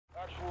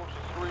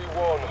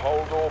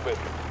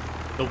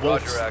The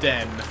Wolf's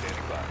Den. Lifter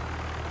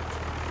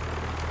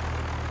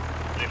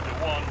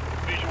 1,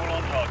 visual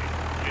on target.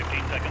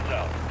 15 seconds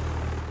out.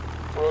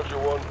 Roger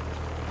 1.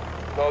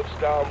 Nods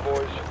down,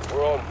 boys.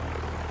 We're on.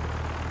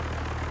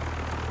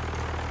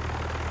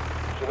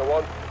 Center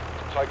 1,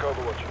 take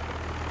Overwatch.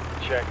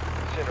 Check.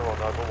 Center on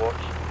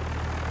Overwatch.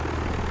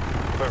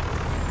 Perfect.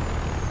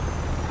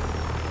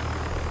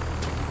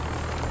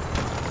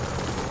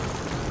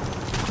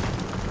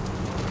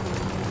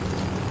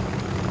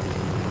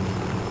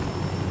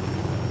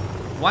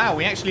 Wow,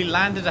 we actually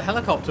landed a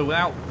helicopter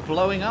without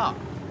blowing up.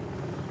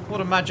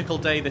 What a magical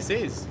day this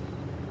is.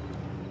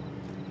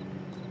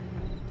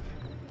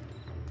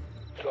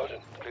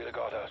 Sergeant, clear the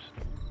guardhouse.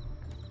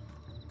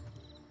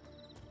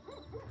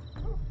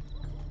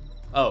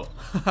 Oh.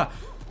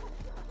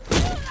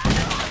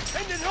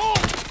 Engine home!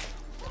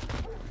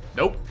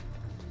 Nope.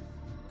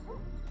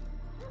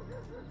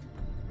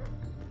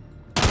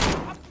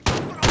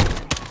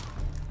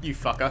 You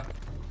fucker.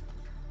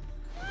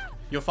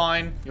 You're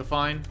fine. You're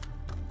fine.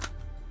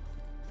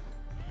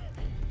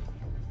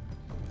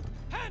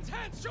 Hands!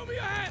 Show me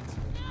your hands!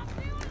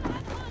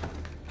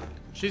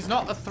 She's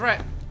not a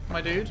threat, my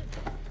dude.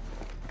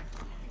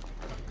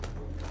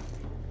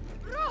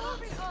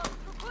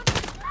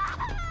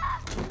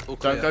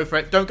 Don't go for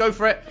it. Don't go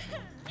for it.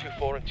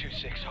 2-4 and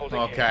 2-6. Holding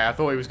Okay, here. I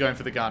thought he was going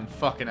for the gun.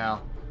 Fucking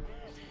hell.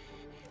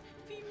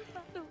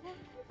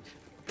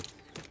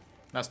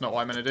 That's not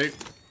what I'm going to do.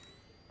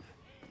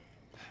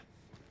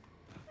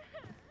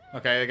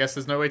 Okay, I guess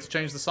there's no way to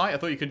change the sight. I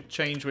thought you could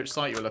change which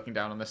sight you were looking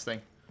down on this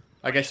thing.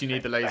 I guess you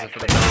need the laser for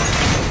the dark.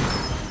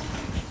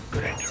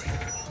 Good entry.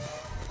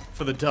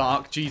 For the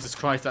dark. Jesus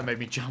Christ, that made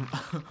me jump.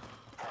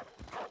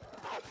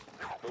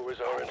 Who is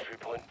our entry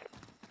point?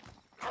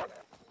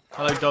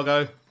 Hello,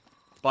 doggo.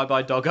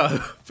 Bye-bye, doggo.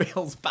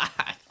 Feels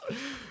bad.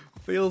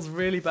 Feels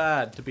really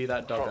bad to be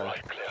that doggo.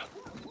 Right, clear.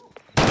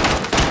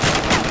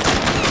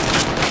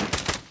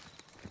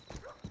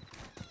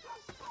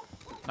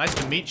 Nice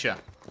to meet you.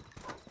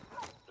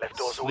 Left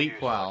door's all Sleep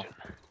you, well. Sergeant.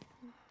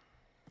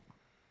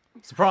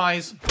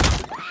 Surprise!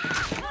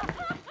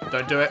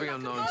 Don't do it.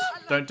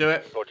 Don't do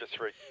it. Roger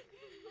 3.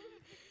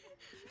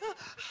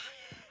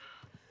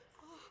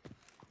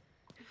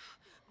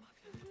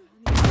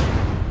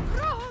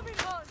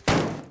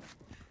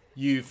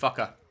 You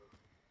fucker.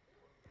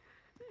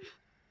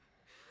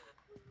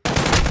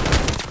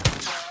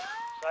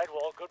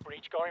 Sidewall, good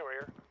breach, going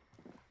rear.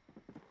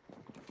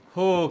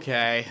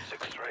 Okay.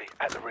 6-3,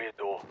 at the rear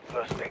door.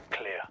 First bit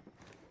clear.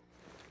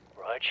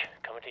 Rog,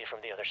 coming to you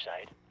from the other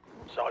side.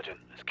 Sergeant,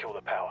 let's kill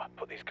the power.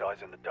 Put these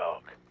guys in the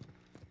dark.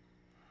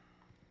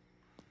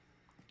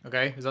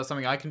 Okay, is that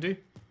something I can do?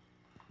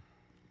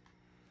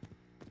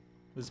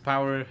 There's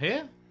power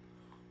here?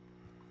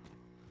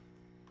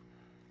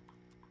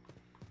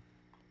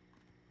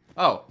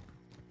 Oh.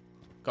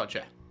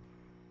 Gotcha.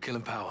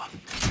 Killing power.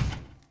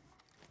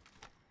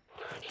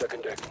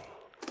 Second deck.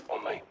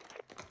 On me.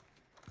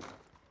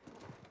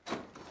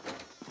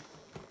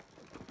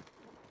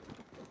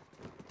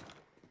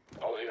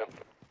 All here.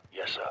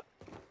 Yes, sir.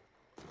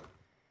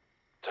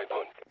 Take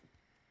point.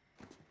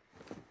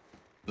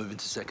 Moving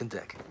to second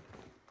deck.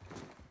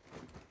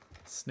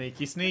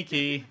 Sneaky,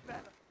 sneaky.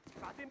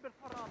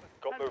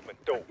 Got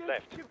movement. Door,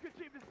 left. Down.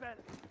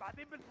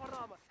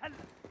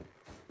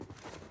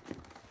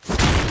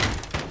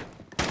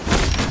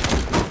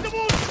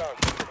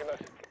 Taking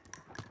that.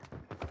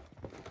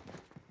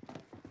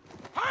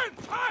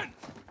 Hands!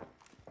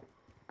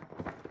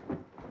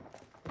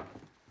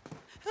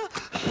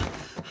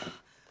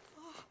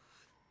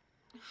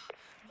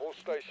 All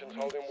stations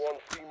holding one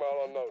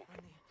female unknown.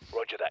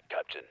 Roger that,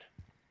 Captain.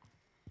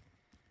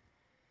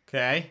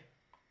 Okay.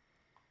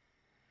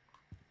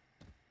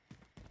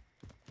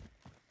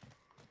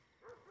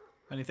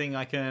 Anything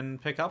I can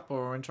pick up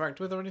or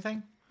interact with or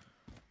anything?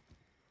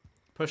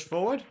 Push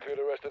forward? Clear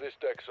the rest of this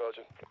deck,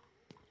 Sergeant.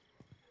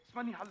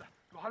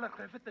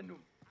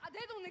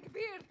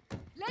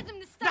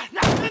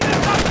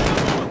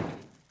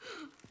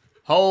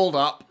 Hold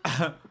up.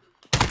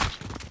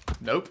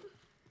 Nope.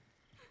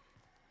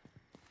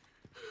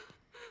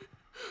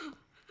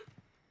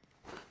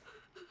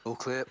 All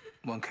clear.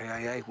 1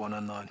 KIA, 1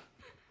 unknown.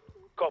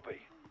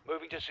 Copy.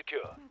 Moving to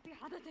secure.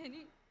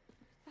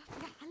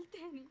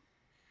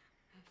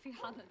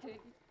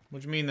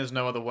 What do you mean there's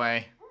no other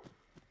way?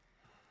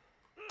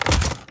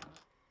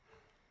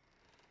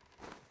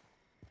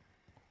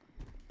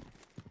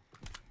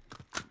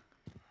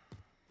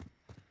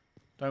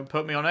 Don't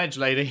put me on edge,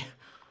 lady.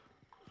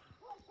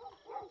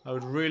 I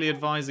would really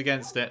advise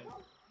against it.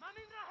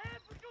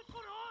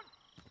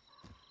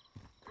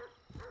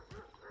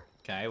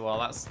 Okay, well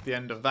that's the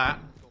end of that.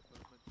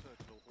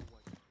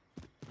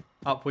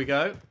 Up we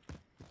go.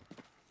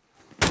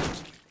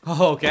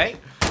 Okay.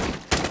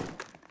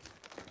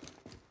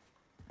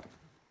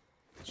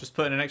 Just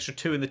putting an extra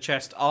 2 in the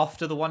chest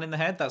after the 1 in the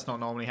head. That's not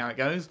normally how it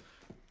goes.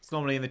 It's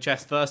normally in the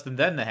chest first and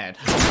then the head.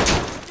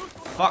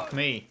 Fuck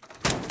me.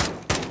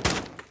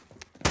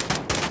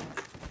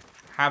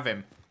 Have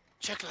him.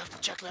 Check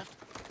left, check left.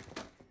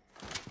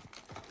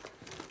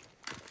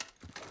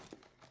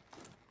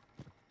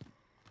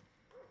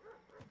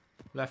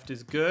 Left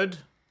is good.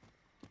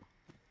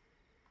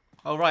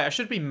 Oh, right. I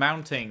should be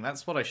mounting.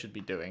 That's what I should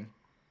be doing.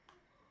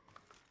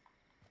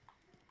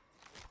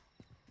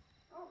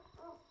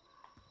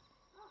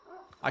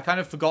 I kind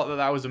of forgot that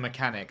that was a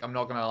mechanic. I'm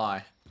not going to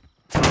lie.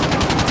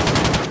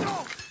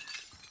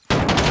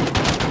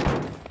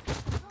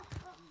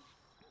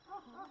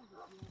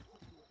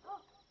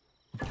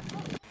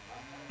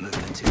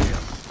 Moving interior.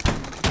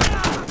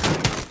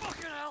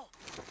 Fucking hell!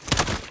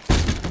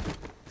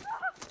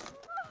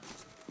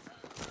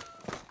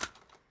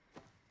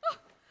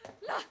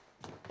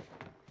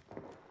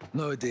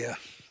 No idea.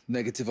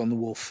 Negative on the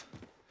wolf.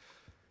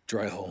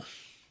 Dry hole.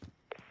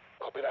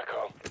 Copy that,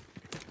 Carl.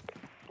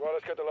 Right,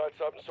 let's get the lights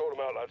up and sort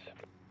them out, lads.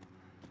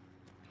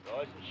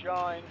 Rise and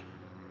shine.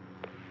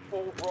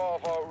 All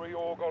Bravo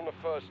reorg on the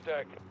first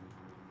deck.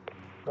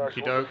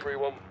 Okey-doke.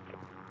 3-1.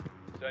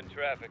 Send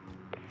traffic.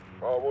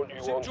 I want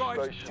you Zip on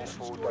drives, station just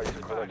for destroy data the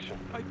back. collection.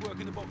 Paperwork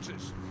in the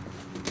boxes.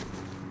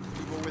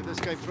 People with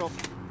escape from.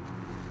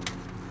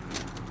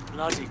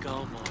 Bloody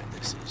gold mine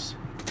this is.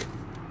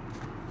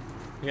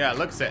 Yeah,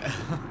 looks it. Let's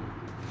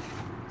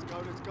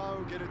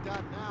go, get it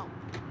done now.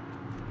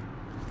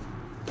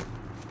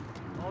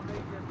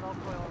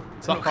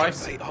 It's not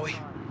Price. Hey, are we?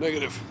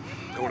 Negative.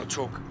 I want to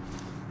talk.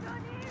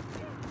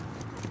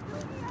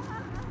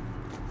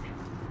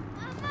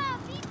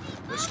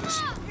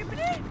 Listeners.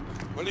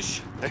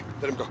 Manish, hey,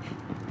 let him go.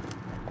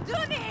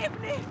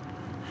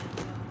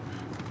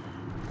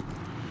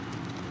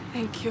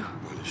 Thank you.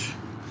 معلش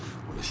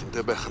معلش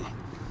انتبه خنا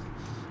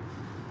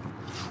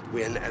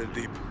وين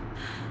الديب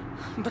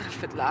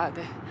برفد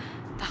العادة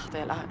تحت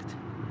العقد.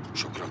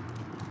 شكرا.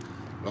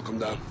 Welcome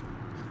down.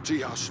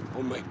 G-house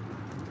on me.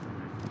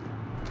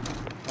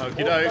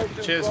 Okie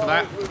doke. Cheers for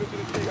that.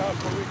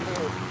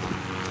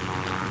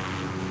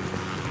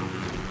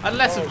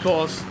 Unless, of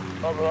course,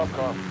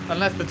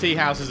 unless the tea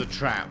house is a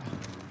trap.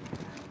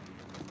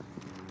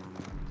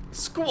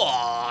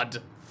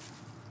 Squad!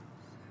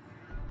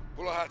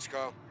 Pull a hatch,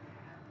 Carl.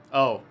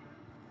 Oh.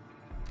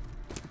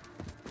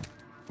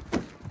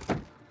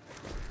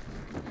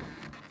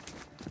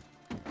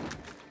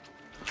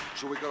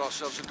 So we got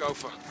ourselves a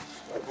gopher.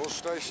 All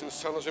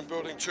stations tell us in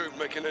building 2,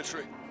 making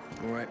entry.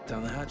 All right,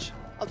 down the hatch.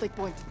 I'll take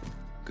point.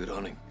 Good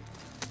hunting.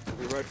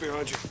 We'll be right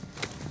behind you.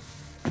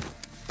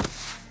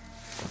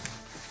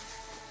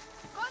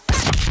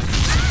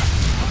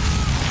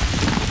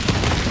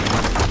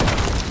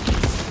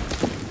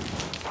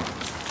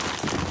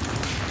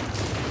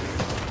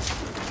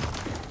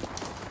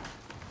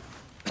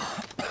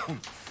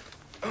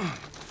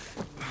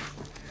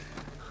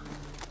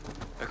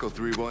 Echo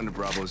 3-1 to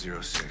Bravo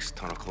 06.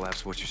 Tunnel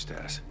collapse. What's your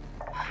status?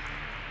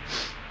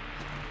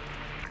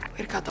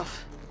 We're cut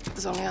off.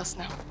 There's only us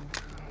now.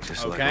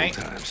 Just Okay. like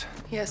old times.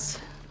 Yes,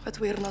 but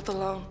we're not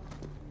alone.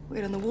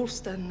 We're in the wolf's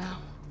den now.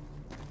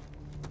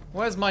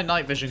 Where's my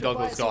night vision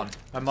goggles gone?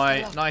 And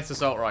my nice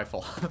assault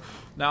rifle.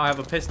 Now I have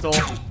a pistol.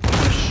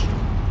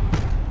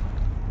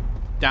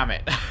 Damn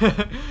it.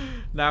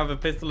 Now I have a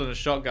pistol and a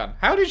shotgun.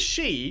 How did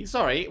she...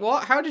 Sorry,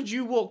 what? How did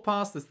you walk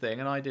past this thing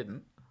and I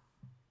didn't?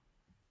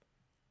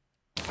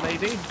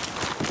 Lady?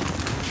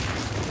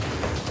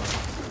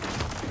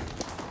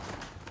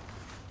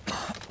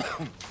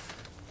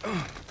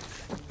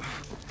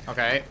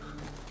 Okay.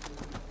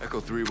 Echo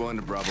 3-1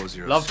 to Bravo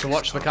 06. Love to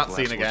watch the Tunnel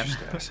cutscene collapse. again. What's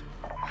your status?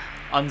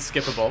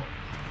 Unskippable.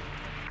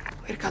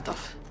 We're cut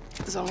off.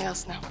 There's only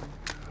us now.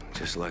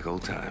 Just like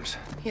old times.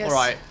 Yes,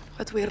 Alright.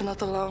 but we're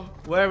not alone.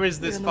 Where is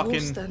We're this in the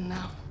wolf's fucking... den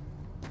now.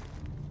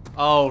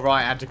 Oh,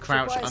 right, I had to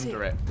crouch Tripwires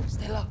under here. it.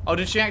 Stay low. Oh,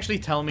 did she actually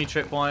tell me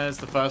tripwires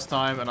the first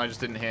time and I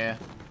just didn't hear?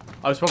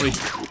 I was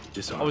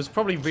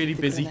probably really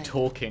busy grenade.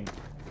 talking.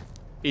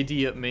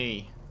 Idiot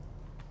me.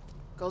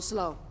 Go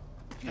slow.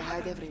 They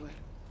hide everywhere.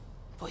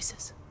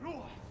 Voices.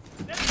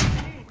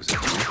 Was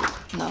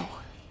that No.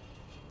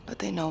 But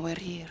they know we're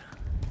here.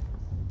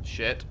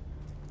 Shit.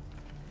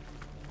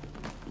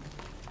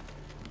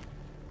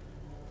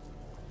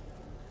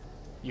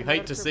 You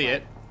hate to see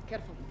it.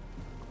 Careful.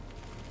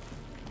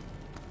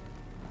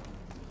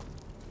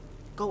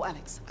 Go,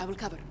 Alex. I will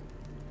cover.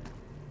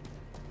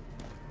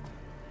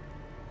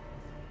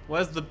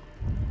 Where's the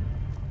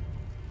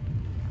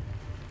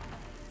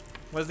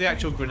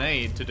actual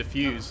grenade to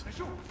defuse?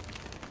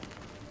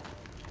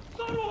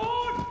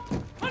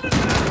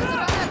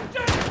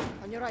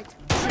 On your right.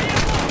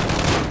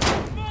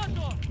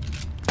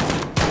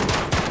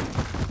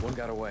 One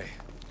got away.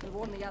 We'll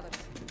warn the others.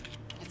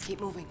 Let's keep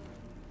moving.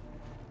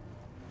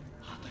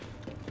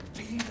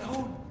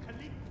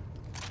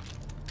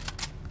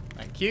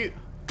 Thank you.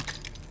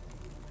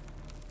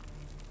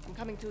 I'm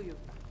coming to you.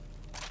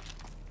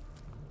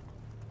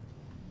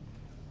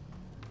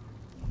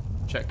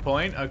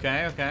 Checkpoint.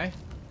 Okay, okay.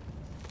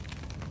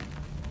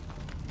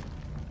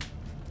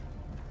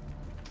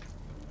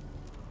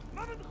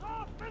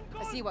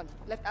 I see one.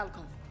 Left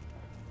alcove.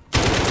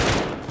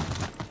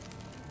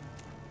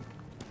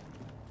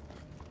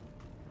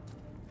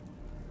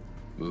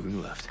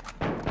 Moving left.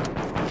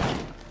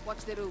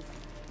 Watch the roof.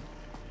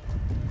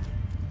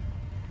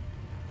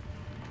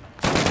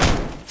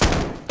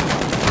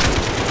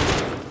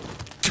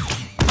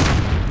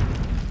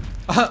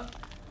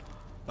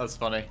 That's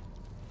funny.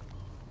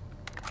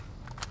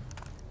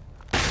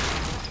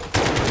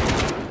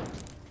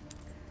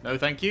 No,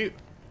 thank you.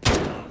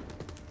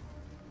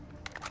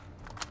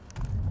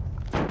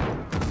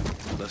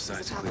 Left There's a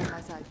side's trap on clear.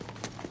 my side.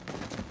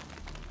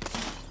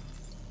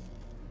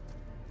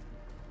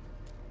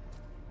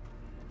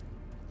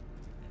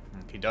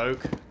 Okie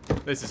doke.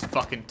 This is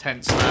fucking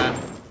tense,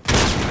 man.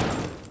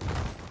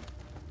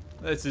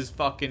 This is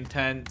fucking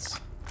tense.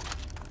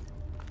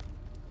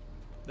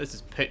 This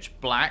is pitch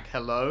black.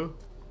 Hello.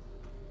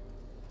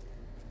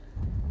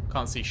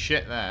 Can't see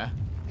shit there.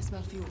 I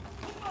smell fuel.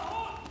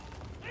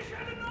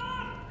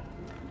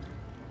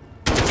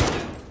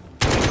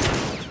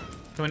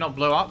 Can we not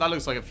blow up? That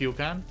looks like a fuel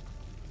can.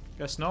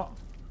 Guess not.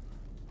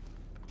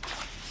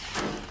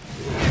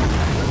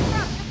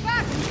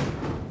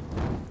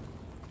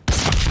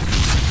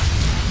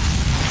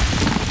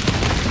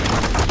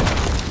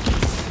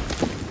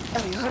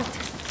 Are you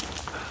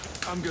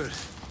hurt? I'm good.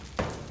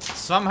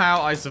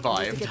 Somehow I We need to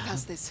survived. get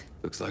past this.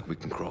 Looks like we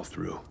can crawl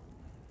through.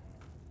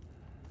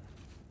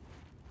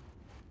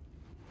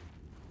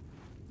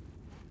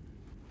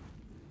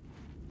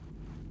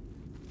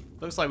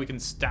 Looks like we can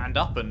stand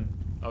up and...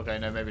 Okay,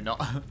 no, maybe not.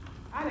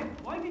 Alex,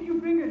 why did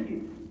you bring her here?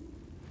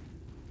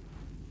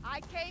 I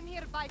came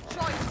here by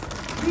choice.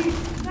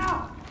 Please,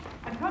 now!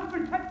 I can't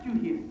protect you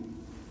here.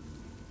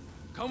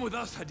 Come with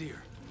us, Hadir.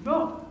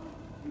 No,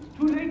 it's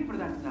too late for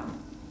that now.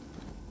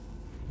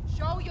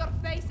 Show your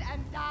face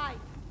and die.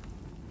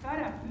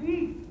 Sarah,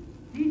 please.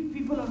 These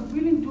people are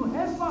willing to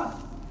help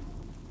us.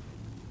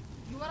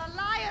 You are a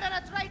liar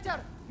and a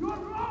traitor. You're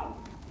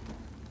wrong.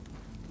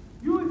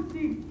 You will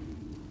see.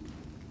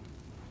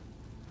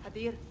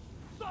 Hadir.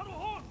 صاروا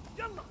هون.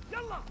 يلا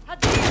يلا.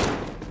 Hadir!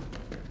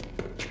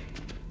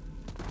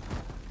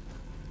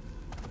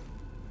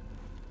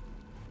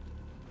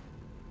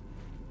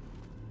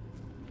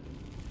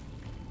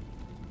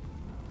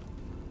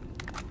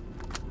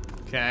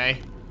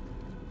 Okay.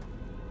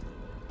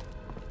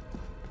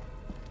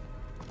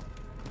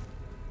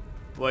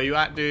 Where you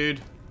at,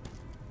 dude?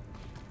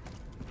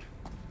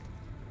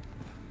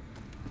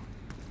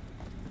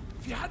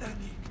 في حدا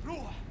هنيك.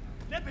 روح.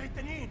 نبه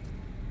التانيين.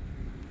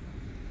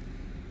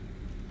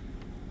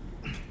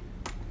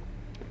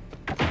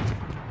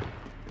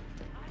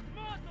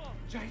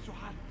 جهزوا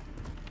حالكم.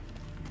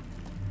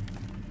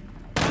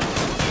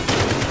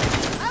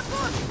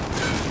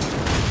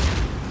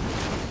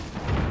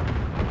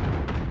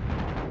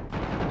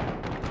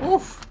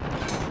 Oof.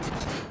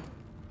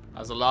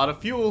 That's a lot of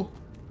fuel.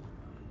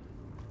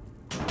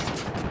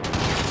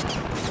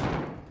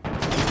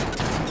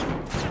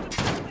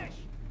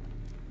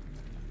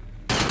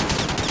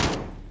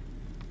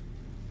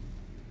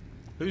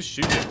 Who's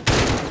shooting?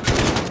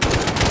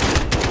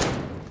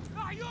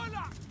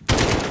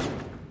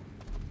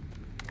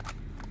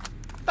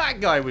 That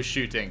guy was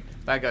shooting.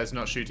 That guy's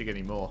not shooting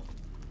anymore.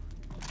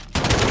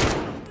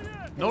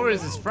 Nor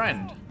is his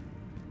friend.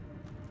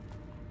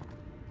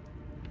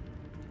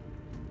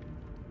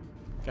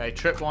 Okay,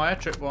 tripwire,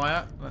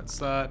 tripwire. Let's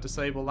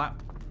disable that.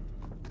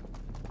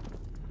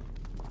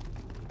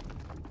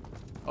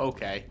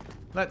 Okay.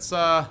 Let's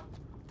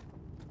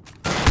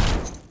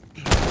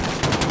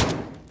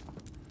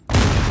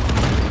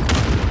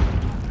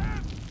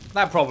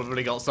That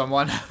probably got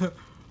someone.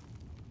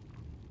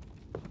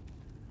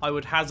 I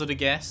would hazard a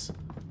guess.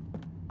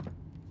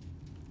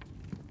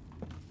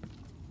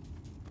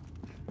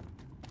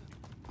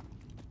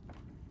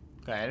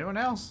 Okay, anyone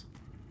else?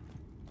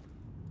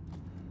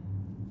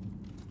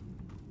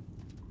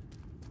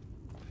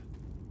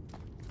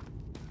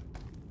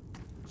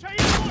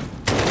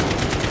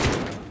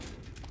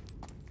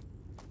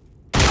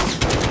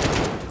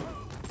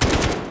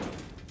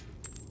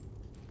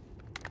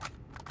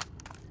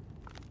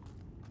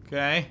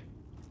 Okay.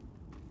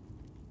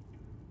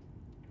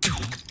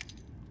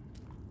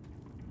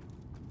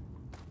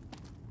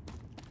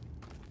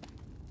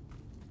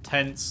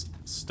 Tense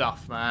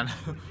stuff, man.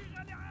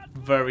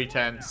 Very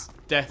tense.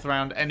 Death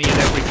round any and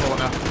every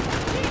corner.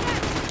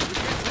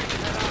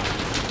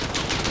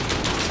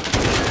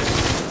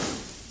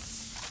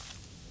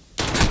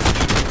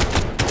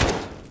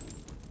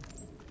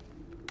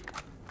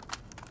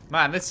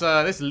 Man,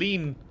 this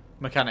lean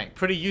mechanic,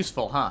 pretty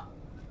useful, huh?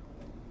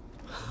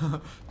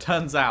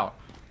 Turns out.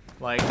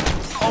 Like,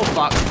 oh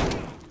fuck.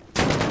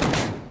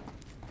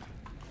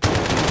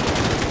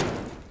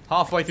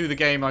 Halfway through the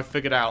game I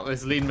figured out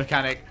this lean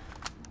mechanic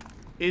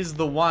is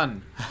the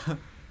one.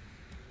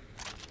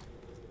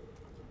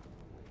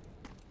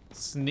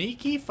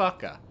 Sneaky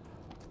fucker.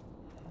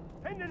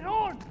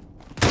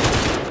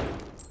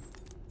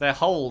 Their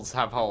holes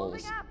have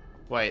holes.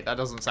 Wait, that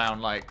doesn't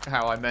sound like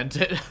how I meant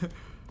it.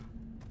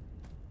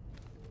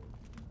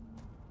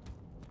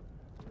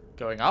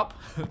 Going up?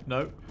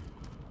 No.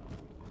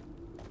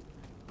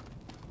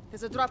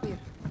 There's a drop here.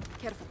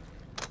 Careful.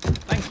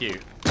 Thank you.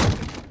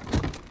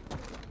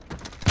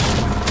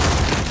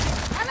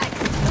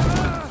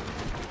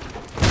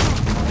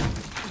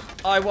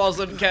 I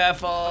wasn't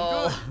careful.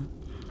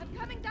 I'm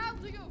coming down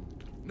to you.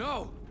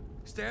 No!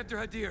 Stay after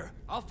Hadir.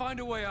 I'll find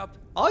a way up.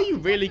 Are you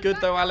really good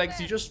though, Alex?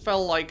 You just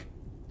fell like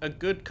a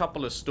good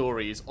couple of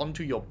stories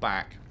onto your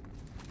back.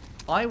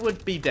 I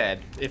would be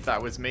dead if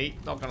that was me,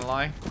 not gonna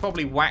lie.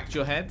 Probably whacked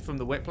your head from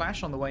the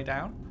whiplash on the way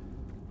down.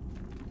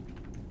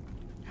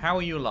 How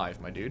are you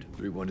alive, my dude?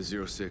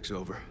 3-1-06,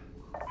 over.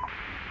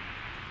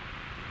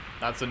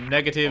 That's a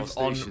negative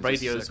on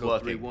radios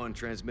working. 3-1,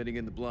 transmitting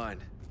in the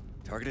blind.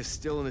 Target is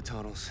still in the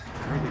tunnels.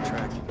 Currently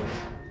tracking.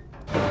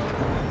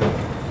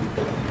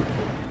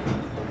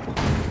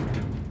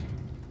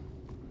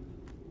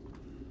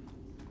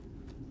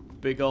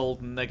 Big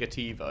old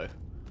negativo.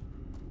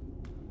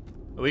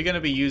 Are we going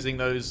to be using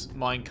those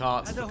mine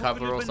carts for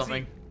cover or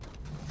something?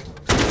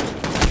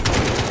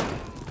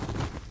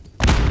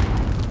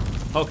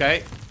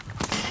 Okay.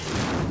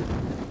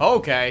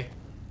 Okay.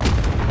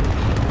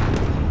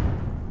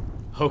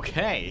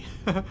 Okay.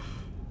 The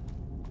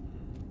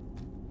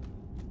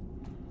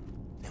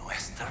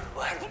Western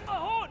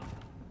world.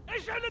 They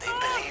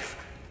believe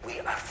we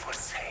are for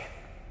sale.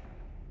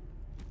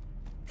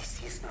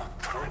 This is not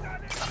true.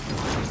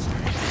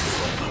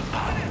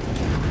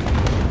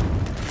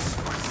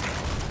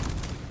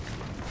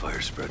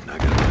 Fire spread, I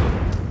gotta go.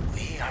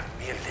 We are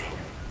merely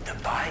the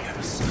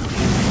buyers.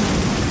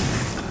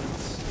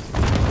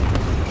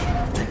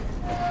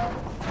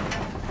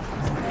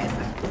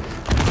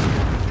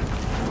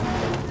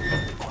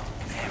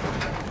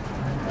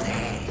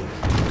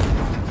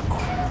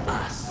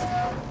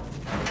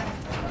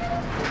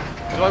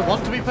 Do I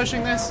want to be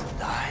pushing this?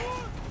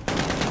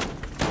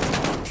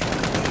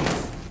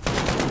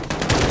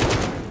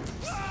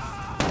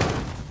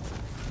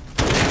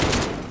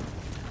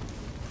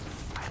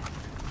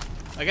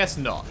 I guess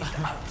not.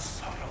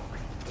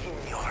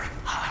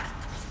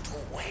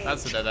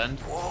 That's a dead end.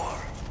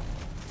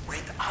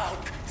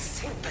 Without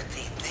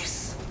sympathy,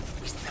 this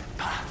is the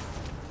path.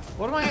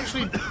 What am I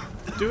actually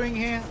doing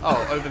here?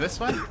 Oh, over this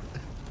way?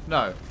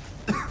 No.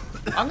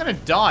 I'm gonna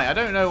die. I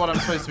don't know what I'm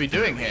supposed to be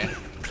doing here.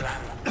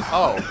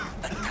 Oh.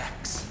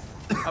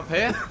 Up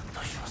here?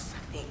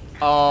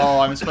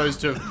 Oh, I'm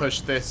supposed to have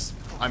pushed this.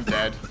 I'm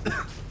dead.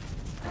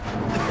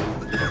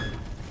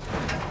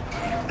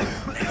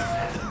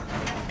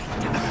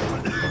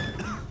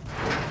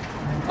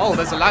 Oh,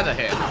 there's a ladder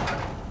here.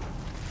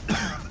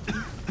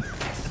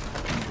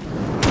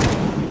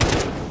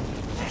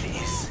 There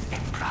is a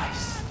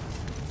price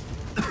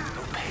to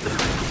pay.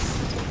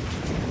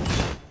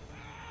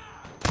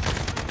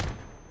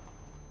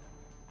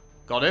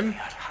 Got him.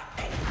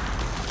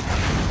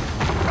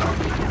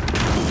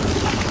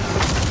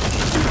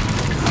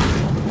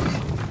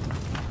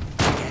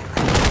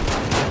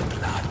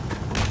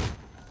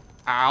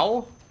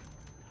 Ow.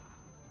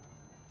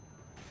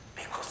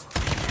 Because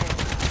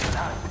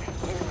blood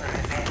in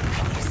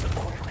revenge is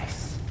always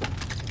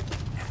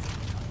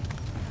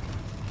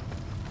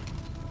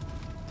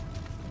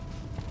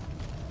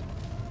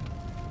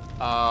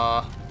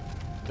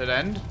Dead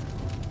end?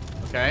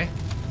 Okay.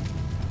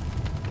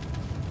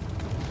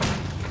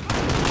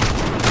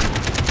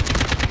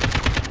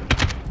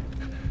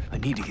 I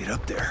need to get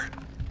up there.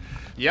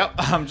 Yep,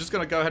 I'm just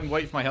gonna go ahead and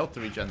wait for my health to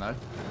regen though.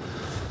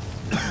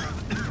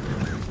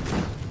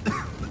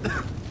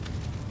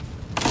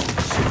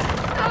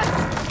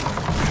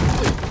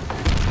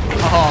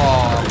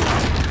 Oh.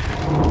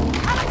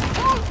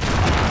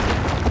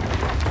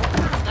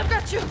 I've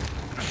got you.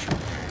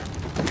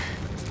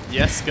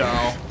 Yes,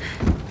 girl.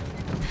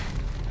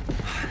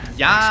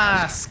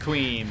 Yes,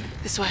 queen.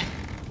 This way.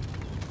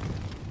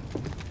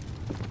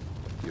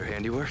 Your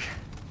handiwork?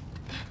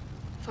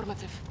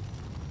 Formative.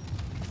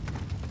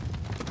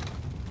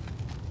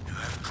 You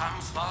have come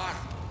far,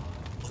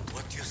 but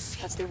what you see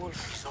That's the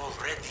wolf. is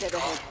already Dead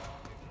gone. ahead.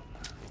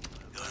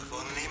 You have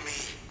only me.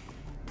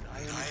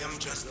 I am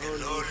just a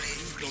lowly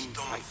freedom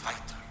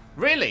fighter.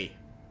 Really?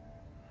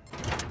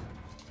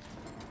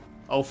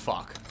 Oh,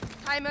 fuck.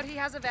 Timer, he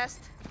has a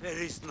vest.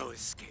 There is no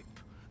escape.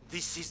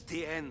 This is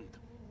the end.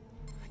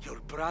 Your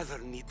brother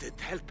needed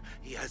help.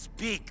 He has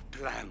big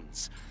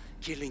plans.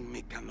 Killing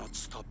me cannot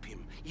stop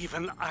him.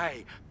 Even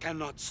I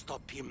cannot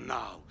stop him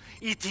now.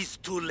 It is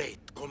too late,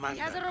 Commander. He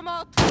has a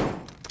remote.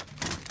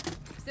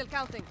 Still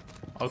counting.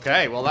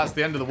 Okay, well, that's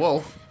the end of the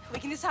wolf. We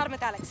can disarm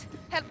it, Alex.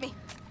 Help me.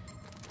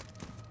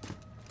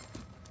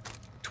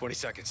 20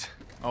 seconds.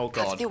 Oh,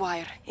 Cut God. the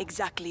wire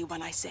exactly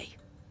when I say,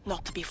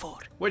 not before.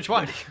 Which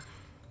one?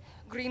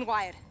 Green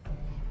wire.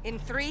 In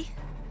 3,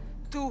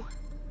 2,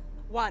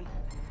 1.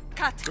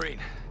 Cut. Green,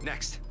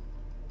 next.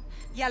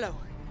 Yellow.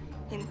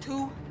 In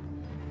 2,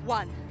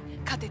 1.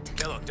 Cut it.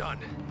 Yellow, done.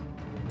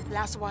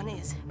 Last one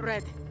is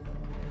red.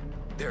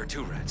 There are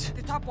 2 reds.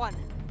 The top one.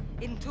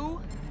 In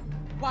 2,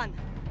 1.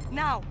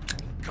 Now.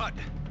 Cut.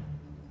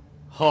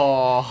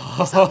 Oh.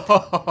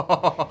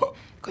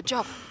 Good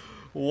job.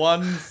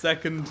 1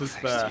 second to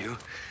Thanks spare. to you.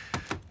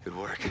 Good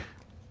work.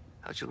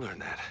 How'd you learn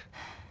that?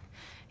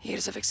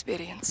 Years of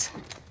experience.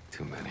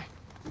 Too many.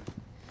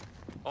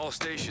 All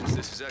stations,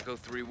 this is Echo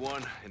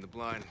 3-1 in the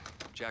blind.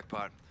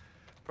 Jackpot.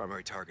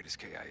 Primary target is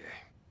KIA.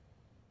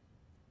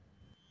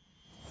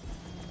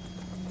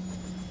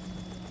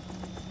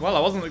 Well, I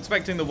wasn't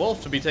expecting the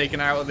wolf to be taken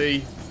out of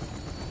the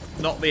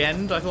not the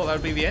end? I thought that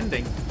would be the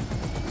ending.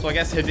 So I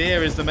guess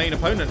Hadir is the main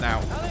opponent now.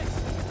 Alex!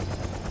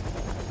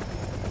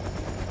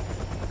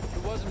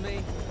 It wasn't me.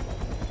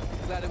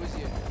 I'm glad it was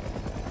you.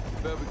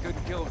 But we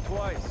couldn't kill him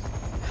twice.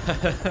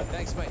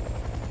 Thanks, mate.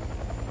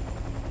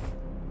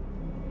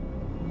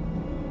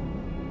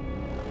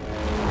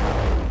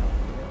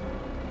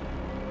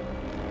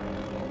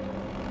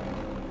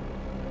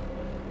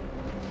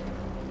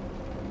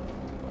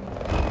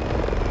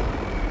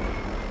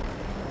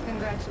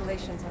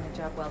 Congratulations on a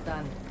job well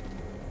done.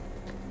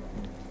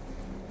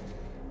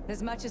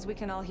 As much as we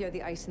can all hear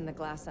the ice in the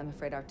glass, I'm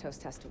afraid our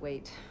toast has to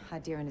wait.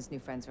 Hadir and his new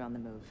friends are on the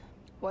move.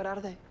 What are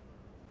they?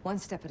 One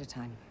step at a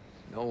time.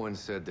 No one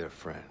said they're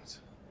friends.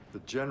 The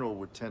general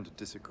would tend to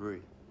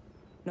disagree.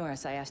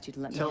 Norris, I asked you to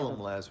let me Tell handle...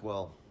 him,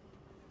 Laswell.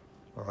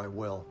 Or I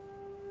will.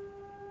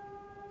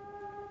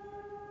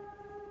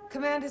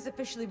 Command has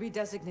officially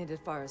redesignated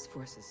Farah's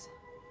forces.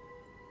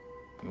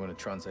 You want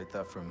to translate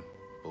that from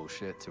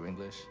bullshit to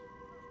English?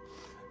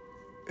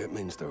 It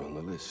means they're on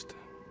the list.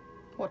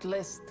 What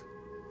list?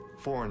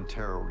 Foreign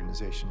terror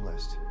organization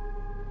list.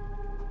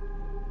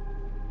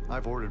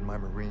 I've ordered my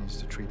Marines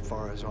to treat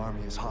Farah's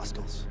army as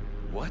hostiles.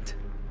 What?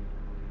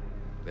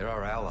 They're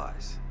our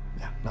allies.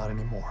 Yeah, not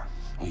anymore.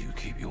 You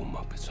keep your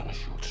muppets on a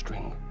short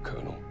string,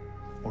 Colonel.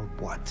 Or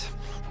what?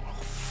 I'll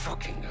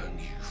fucking earn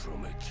you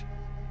from it.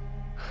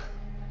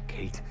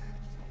 Kate,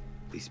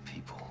 these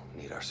people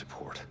need our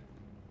support.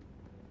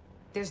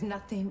 There's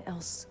nothing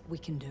else we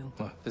can do.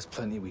 Well, there's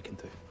plenty we can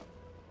do.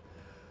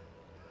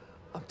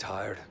 I'm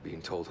tired of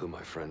being told who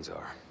my friends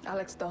are.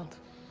 Alex, don't.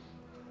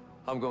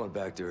 I'm going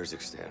back to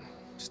Urzikstan,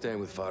 staying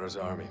with Farah's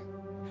army.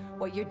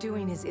 What you're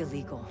doing is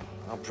illegal.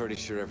 I'm pretty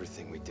sure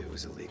everything we do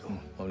is illegal.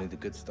 Only the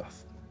good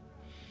stuff.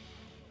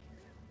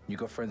 You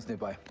got friends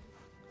nearby?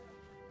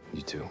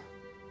 You too.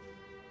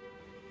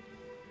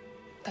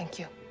 Thank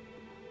you.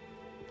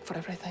 For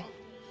everything.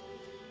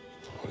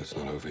 Well, it's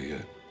not over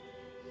yet.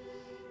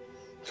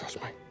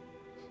 Trust me.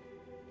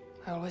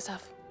 I always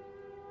have.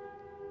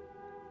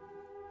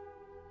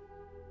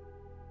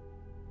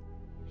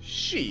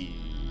 She.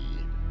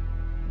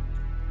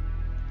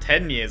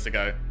 10 years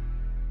ago.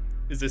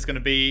 Is this going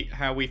to be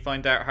how we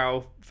find out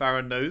how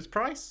Farah knows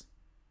Price?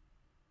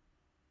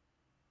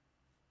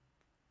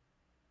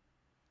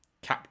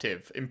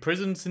 Captive.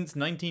 Imprisoned since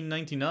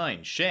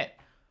 1999. Shit.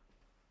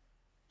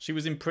 She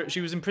was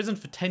imprisoned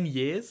for 10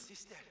 years?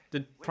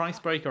 Did Price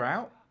break her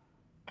out?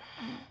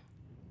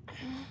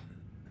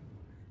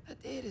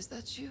 Hadir, is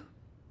that you?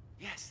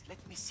 Yes,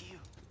 let me see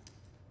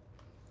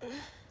you.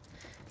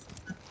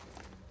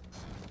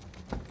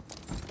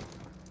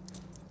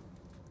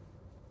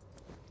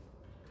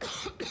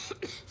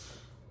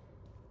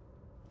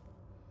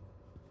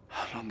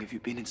 How long have you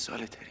been in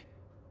solitary?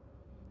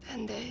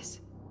 10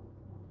 days.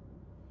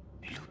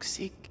 You look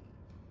sick.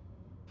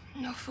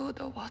 No food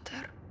or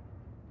water.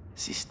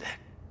 Sister,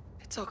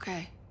 It's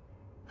okay.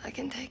 I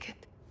can take it.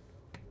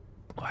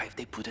 why have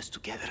they put us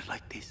together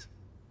like this?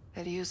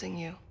 They're using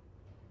you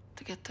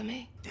to get to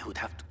me. They would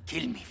have to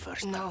kill me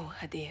first. No,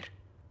 Hadir.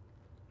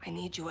 I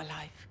need you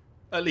alive.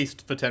 At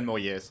least for 10 more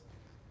years.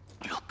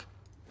 Look.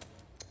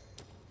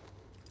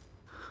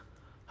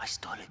 I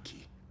stole a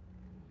key.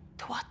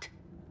 To what?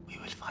 We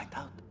will find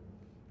out.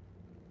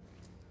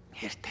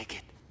 Here, take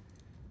it.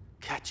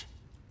 Catch.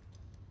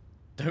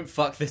 Don't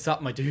fuck this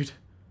up, my dude.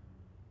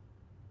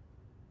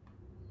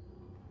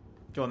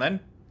 Go on then.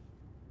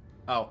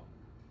 Oh.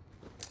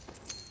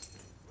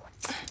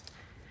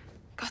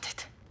 Got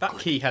it. That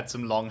key had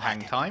some long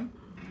hang time.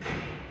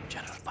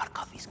 General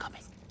Barkov is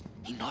coming.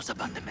 He knows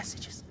about the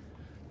messages.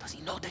 Does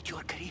he know that you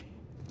are Karim?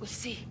 We'll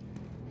see.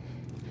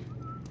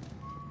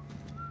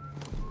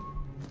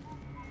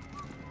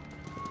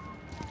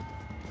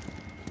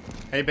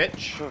 Hey,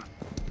 bitch. Huh.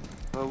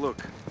 Oh, look.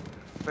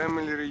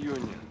 Family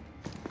reunion.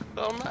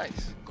 Oh,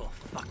 nice. Go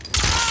fuck.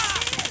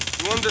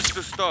 You want us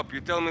to stop,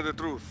 you tell me the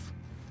truth.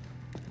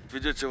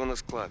 Ведете его на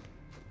склад.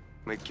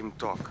 Make him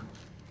talk.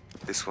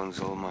 This one's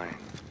all mine.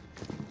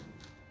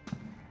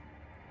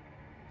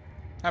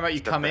 How about you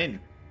Step come back. in?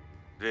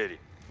 Very.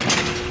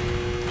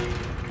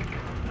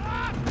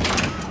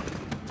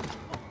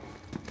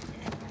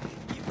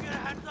 Keep your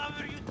hands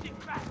over, you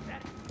sick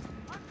bastard!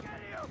 I'll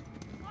kill you!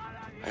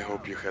 I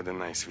hope you had a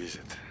nice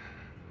visit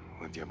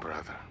with your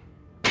brother.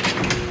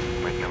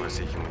 Might never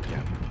see him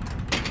again.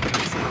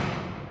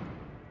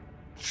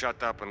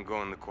 Shut up and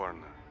go in the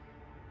corner.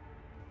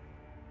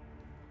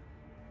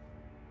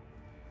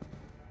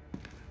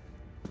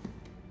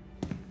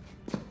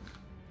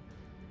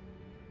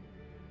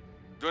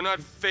 Do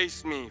not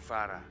face me,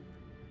 Farah.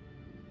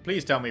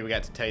 Please tell me we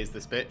get to tase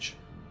this bitch.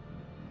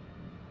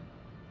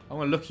 I'm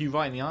gonna look you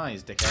right in the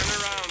eyes, dickhead.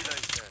 Turn around, I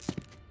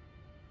said.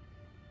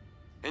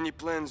 Any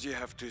plans you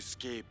have to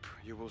escape,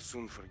 you will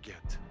soon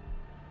forget.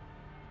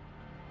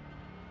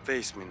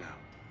 Face me now.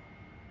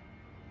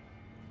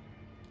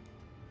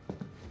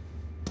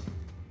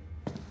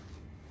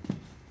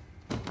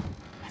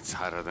 It's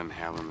hotter than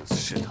hell in this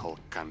shithole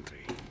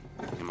country.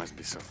 You must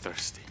be so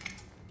thirsty.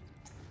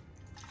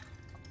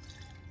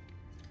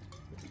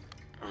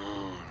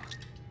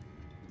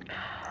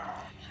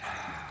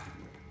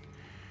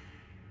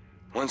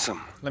 Want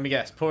some? Let me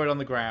guess. Pour it on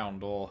the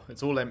ground, or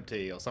it's all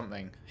empty, or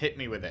something. Hit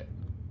me with it.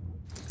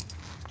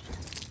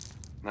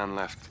 None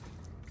left.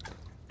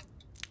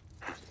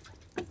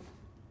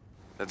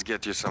 Let's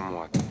get you some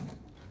water.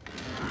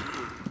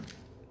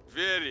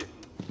 Very.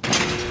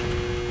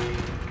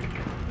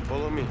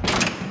 Follow me.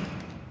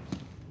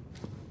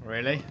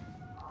 Really?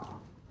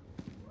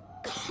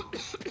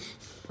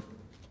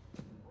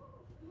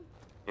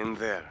 In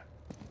there.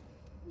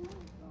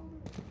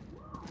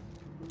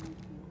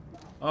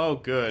 Oh,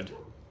 good.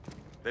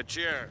 The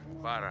chair,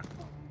 Farah.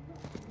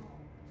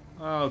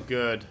 Oh,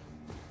 good.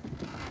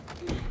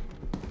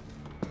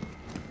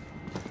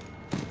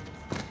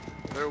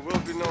 There will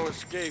be no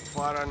escape,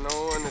 Farah.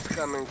 No one is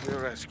coming to your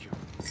rescue.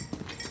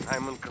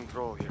 I'm in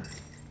control here.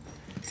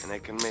 And I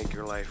can make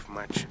your life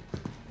much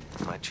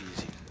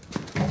easier.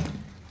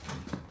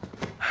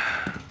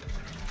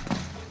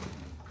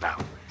 Now,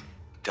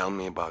 tell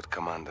me about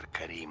Commander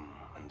Karim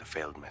and the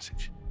failed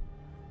message.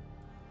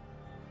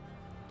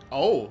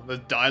 Oh,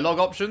 there's dialogue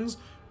options?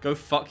 Go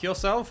fuck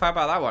yourself? How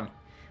about that one?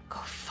 Go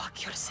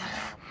fuck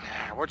yourself.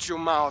 Watch your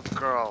mouth,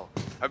 girl.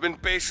 I've been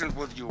patient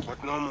with you,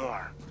 but no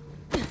more.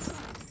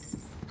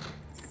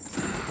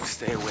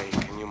 Stay awake,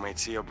 and you might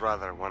see your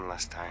brother one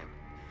last time.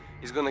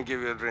 He's gonna give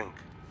you a drink.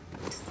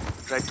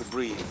 Try to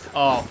breathe.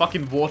 Oh,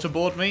 fucking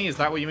waterboard me? Is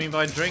that what you mean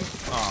by drink?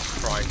 Oh,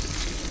 Christ.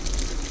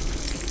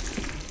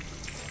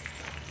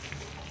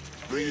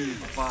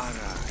 Breathe,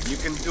 Farah. You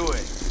can do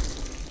it.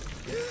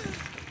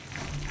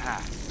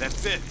 Ha,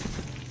 that's it.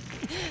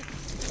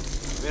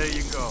 There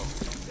you go.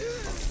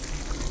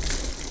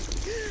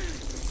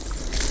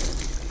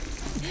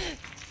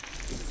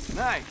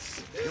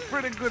 Nice. You're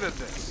pretty good at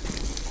this.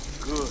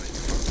 Good.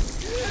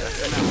 That's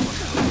enough.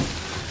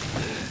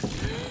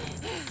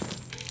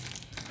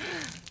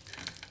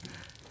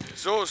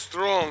 So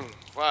strong,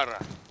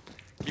 Farah.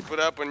 Keep it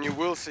up and you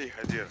will see,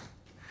 Hadir.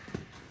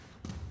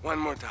 One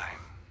more time.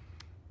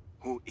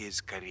 Who is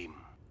Karim?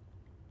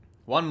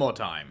 One more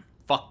time.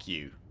 Fuck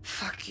you.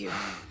 Fuck you.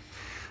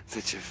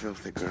 Such a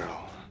filthy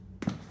girl.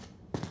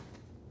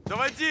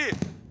 Давайте!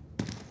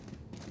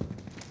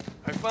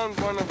 I found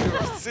one of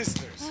your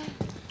sisters.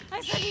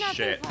 I said nothing.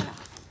 Shit.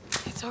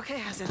 It's okay,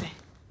 Hazele.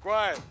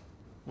 Quiet.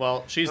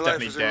 Well, she's Her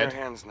definitely life is dead. in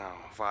your hands now,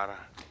 Farah.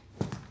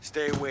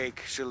 Stay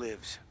awake, she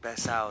lives.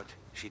 Pass out,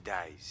 she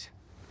dies.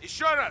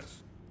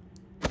 Ishoras!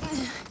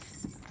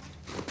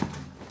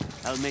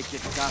 I'll make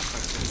it tougher.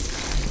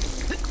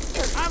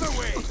 Other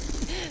way!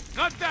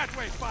 Not that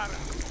way, Farah!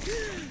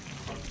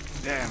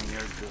 Damn,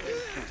 you're good.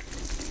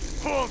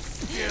 Hold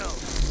still!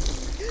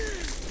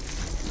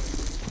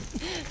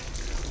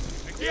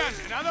 Again,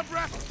 another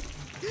breath.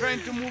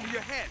 Trying to move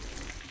your head.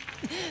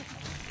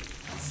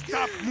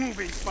 Stop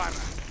moving,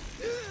 Farah.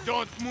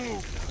 Don't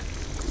move.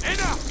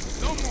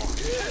 Enough! No more.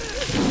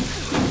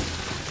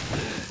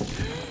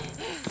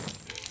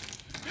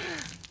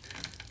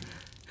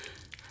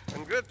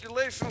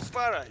 Congratulations,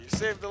 Farah. You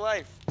saved a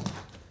life.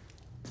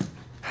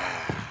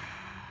 I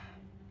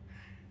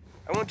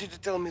want you to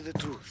tell me the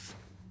truth.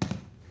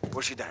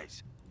 Or she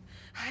dies.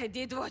 I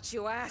did what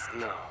you asked.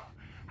 No,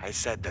 I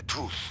said the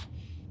truth.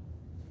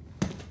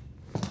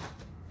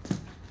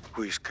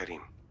 Who is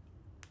Karim?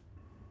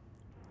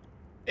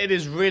 It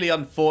is really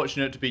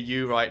unfortunate to be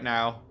you right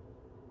now.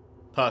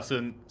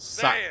 Person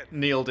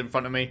kneeled in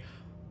front of me.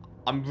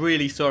 I'm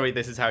really sorry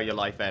this is how your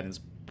life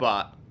ends,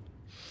 but...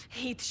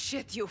 Eat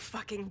shit, you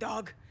fucking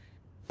dog.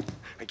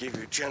 I gave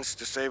you a chance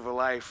to save a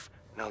life.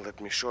 Now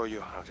let me show you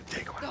how to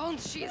take one. Don't,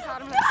 she's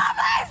harmless.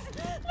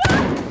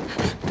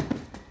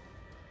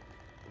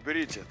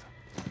 Уберите это.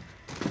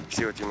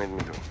 See what you made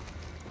me do.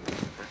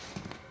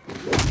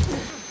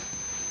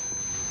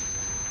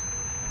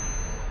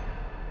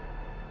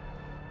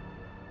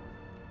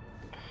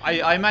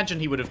 I imagine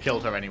he would have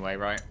killed her anyway,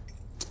 right?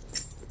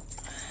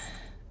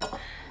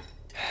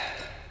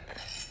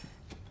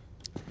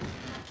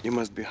 You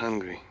must be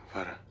hungry,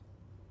 Farah.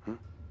 Hmm?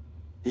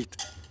 Eat.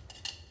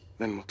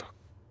 Then we'll talk.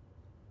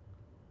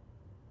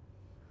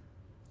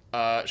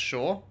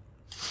 Sure.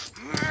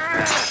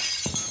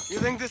 You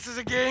think this is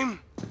a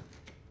game?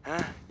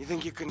 Huh? You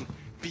think you can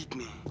beat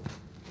me?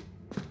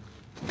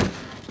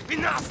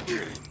 Enough!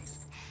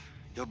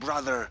 Your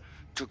brother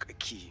took a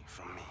key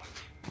from me.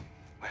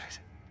 Where is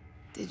it?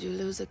 Did you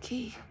lose a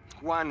key?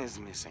 One is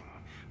missing,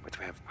 but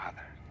we have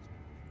others.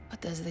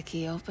 What does the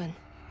key open?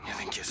 You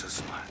think you're so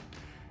smart?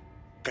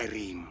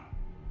 Karim.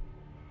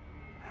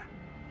 Huh?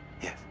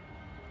 Yes.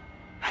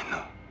 I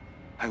know.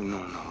 I've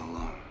known all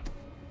along.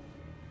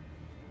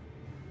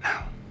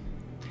 Now,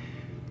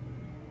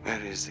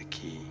 where is the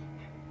key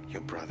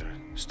your brother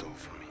stole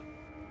from me?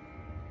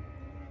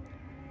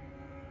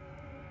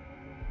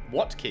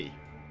 What key?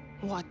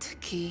 What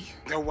key?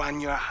 The one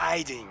you're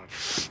hiding.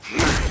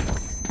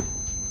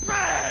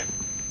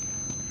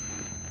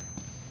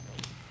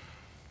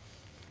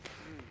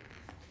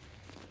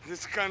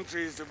 This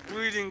country is a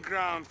breeding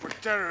ground for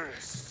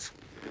terrorists.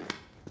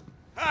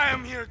 I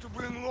am here to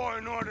bring law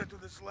and order to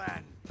this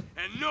land,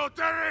 and no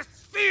terrorist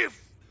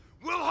thief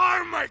will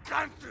harm my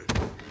country.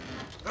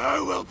 I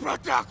will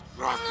protect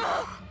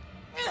Russia.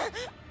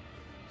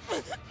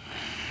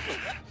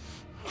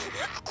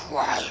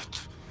 Quiet.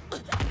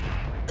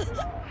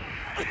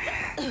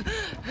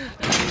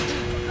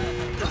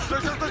 Что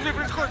сейчас с ней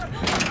происходит?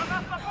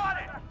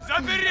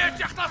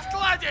 Заберите их на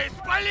складе и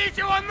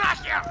спалите его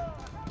нахер!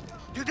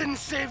 You didn't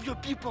save your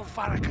people,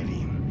 Farah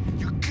Karim.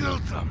 You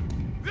killed them.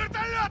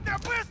 Вертолеты,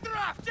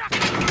 быстро!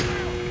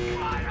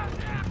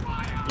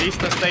 At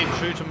least I stayed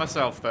true to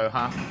myself, though,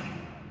 huh?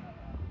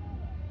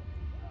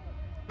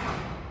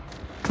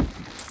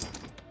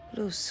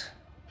 Loose,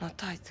 not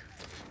tight.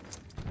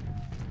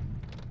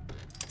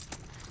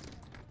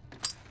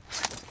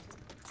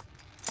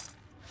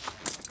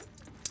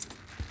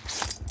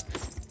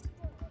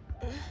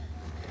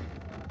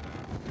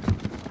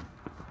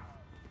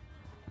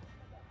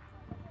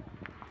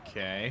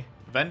 Okay.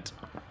 Vent.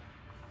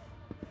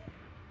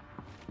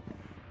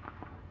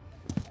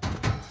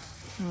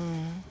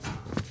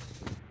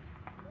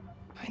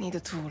 I need a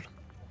tool.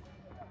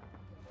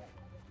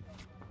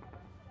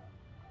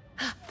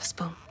 Ah, the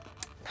spoon.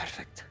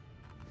 Perfect.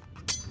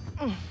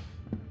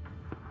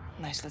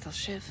 Nice little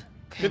shiv.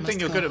 Okay, Good thing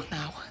you're good at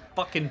now.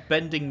 fucking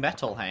bending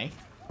metal, hey?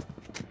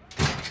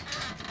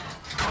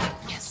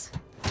 Yes.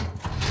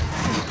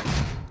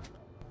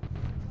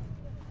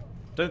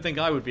 Don't think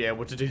I would be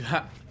able to do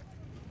that.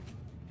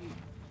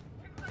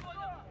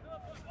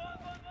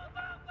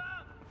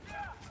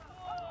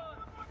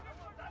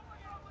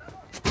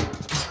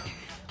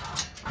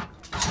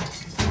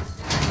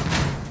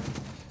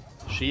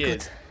 She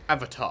is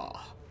Avatar,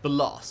 the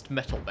last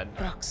metal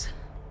bender. Rocks.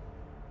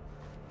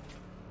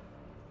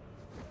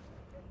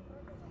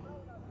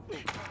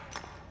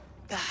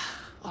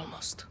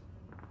 Almost.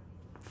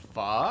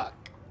 Fuck.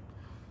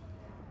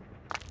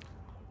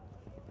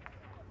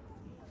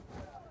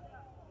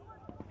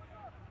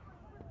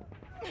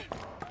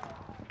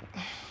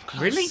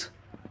 Close. Really?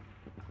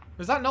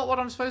 Is that not what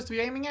I'm supposed to be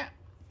aiming at?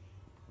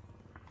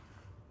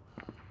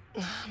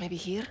 Maybe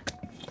here?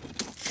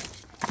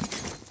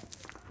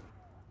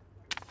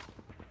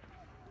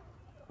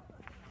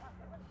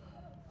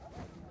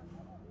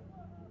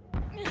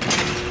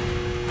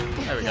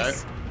 There we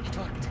Yes, go. it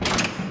worked.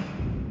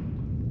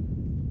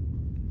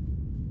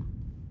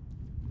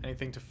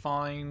 Anything to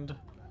find?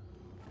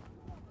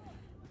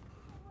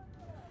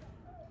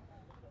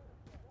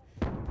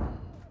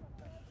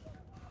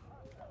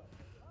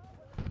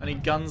 Any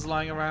guns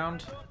lying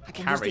around? I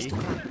can use Carry. this to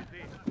climb.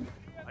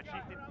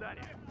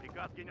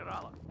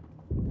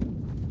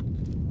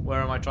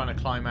 Where am I trying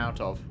to climb out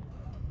of?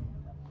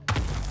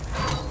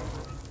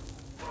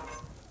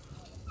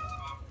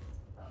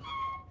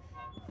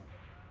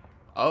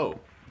 Oh.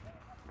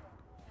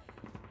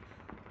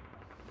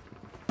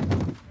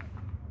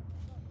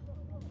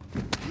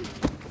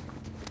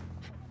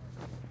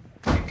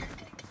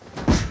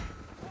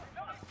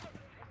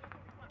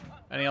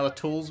 Any other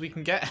tools we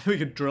can get? We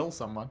could drill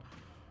someone.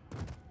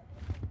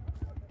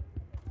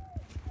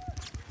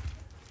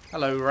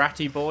 Hello,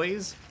 ratty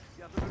boys.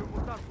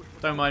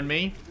 Don't mind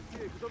me.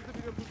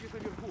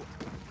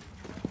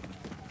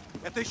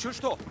 Это еще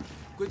что?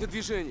 Какое-то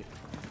движение.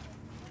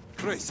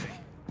 Крейси.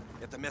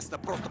 Это место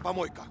просто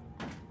помойка.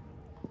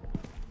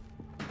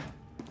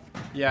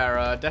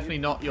 Yeah, definitely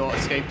not your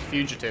escaped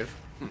fugitive.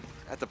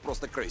 Это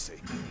просто Крейси.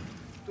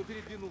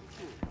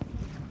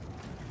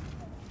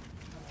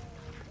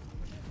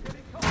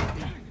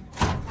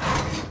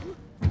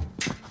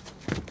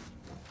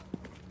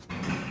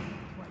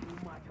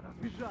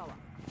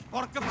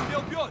 Барков тебя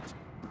убьет!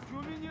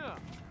 Чё меня?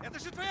 Это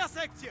же твоя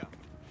секция!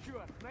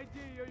 Черт, найди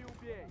ее и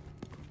убей.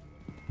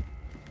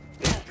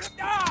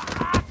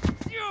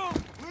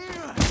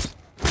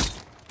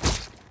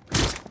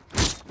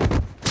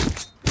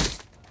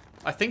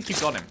 I think you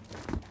got him.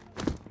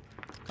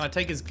 Can I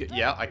take his...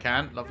 Yeah, I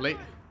can. Lovely.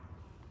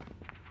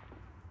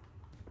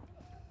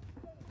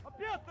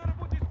 Опять на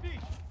работе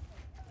спишь?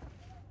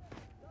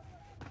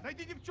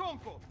 Найди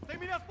девчонку! Ты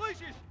меня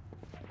слышишь?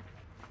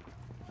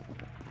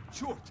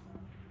 Черт!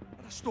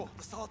 Она что,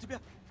 достала тебя?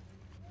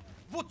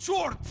 Вот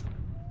черт!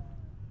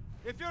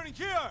 If you're in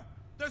here,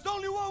 there's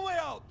only one way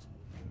out.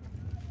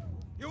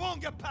 You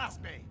won't get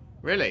past me.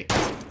 Really?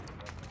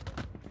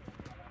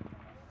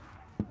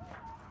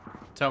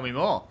 Tell me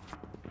more.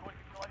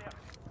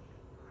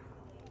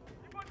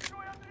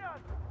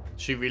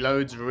 She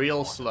reloads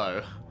real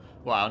slow.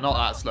 Wow, not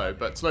that slow,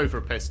 but slow for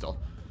a pistol.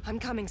 I'm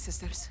coming,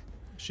 sisters.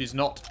 She's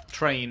not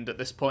trained at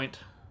this point.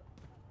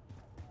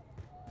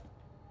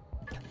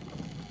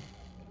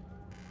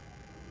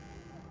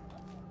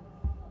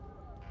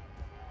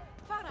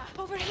 Farah,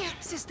 over here,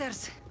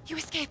 sisters. You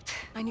escaped.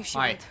 I knew she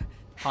Hi. would.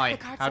 Hi. The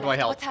guards How do I left.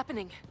 help? What's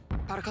happening?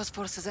 Barkov's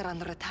forces are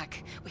under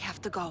attack. We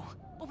have to go.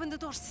 Open the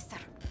door, sister.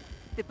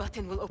 The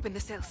button will open the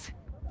cells.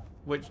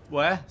 Which...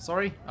 Where?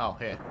 Sorry? Oh,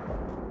 here.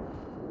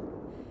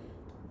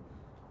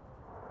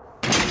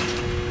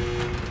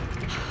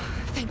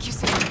 Thank you,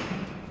 sister.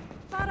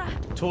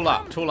 Farah, Tool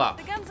up, come. tool up.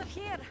 The guns are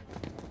here.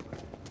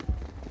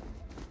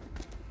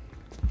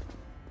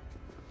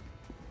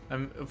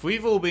 If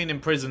we've all been in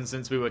prison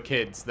since we were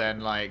kids, then,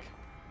 like,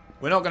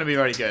 we're not going to be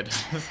very good.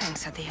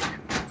 Thanks, Adir.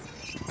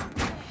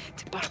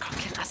 The Barkov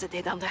killed us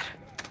down there.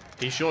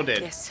 He sure did.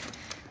 Yes.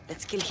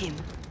 Let's kill him.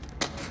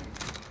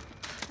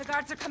 The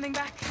guards are coming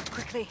back.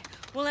 Quickly.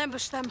 We'll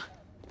ambush them.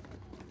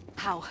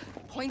 How?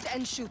 Point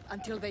and shoot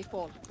until they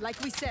fall,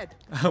 like we said.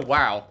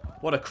 Wow.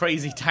 What a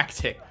crazy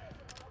tactic.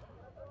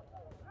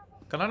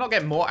 Can I not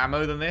get more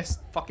ammo than this?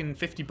 Fucking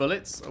 50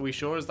 bullets? Are we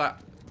sure? Is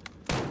that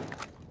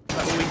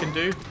all we can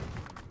do?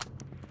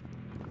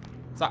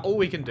 Is that all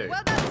we can do?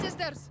 Well done,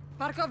 sisters.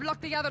 Barkov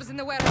locked the others in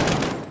the warehouse.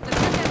 Let's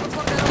get there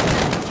before they're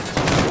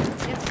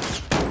open.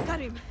 Yes. Got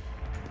him.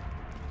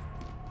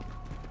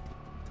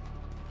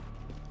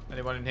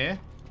 Anyone in here?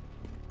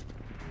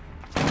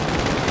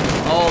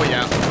 Oh,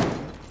 yeah.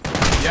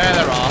 Yeah,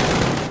 there are.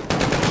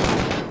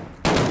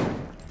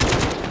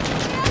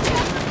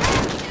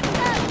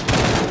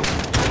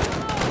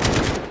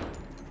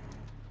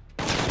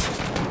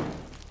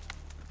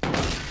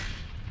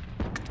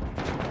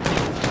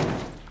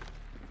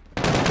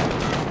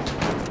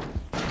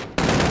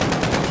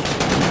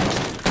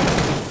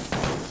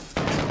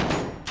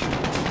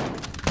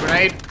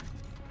 Grenade.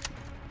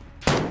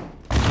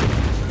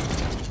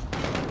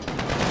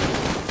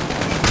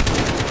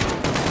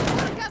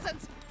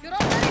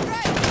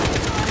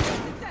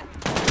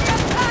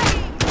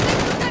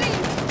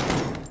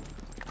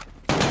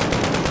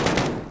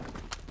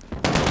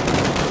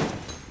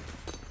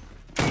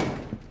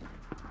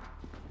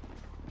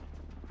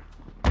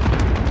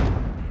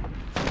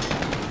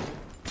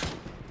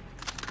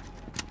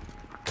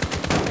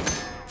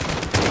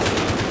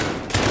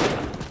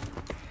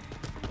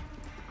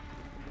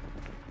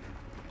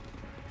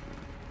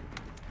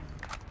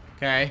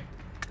 Okay.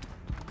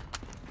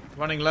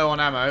 Running low on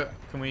ammo.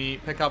 Can we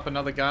pick up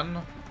another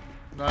gun?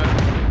 No.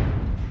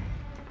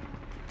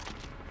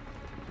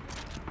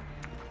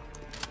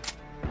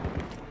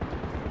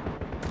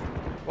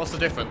 What's the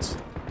difference?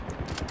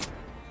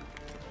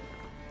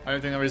 I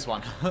don't think there is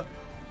one.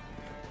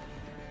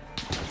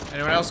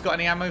 Anyone else got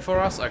any ammo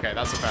for us? Okay,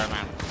 that's a fair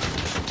amount.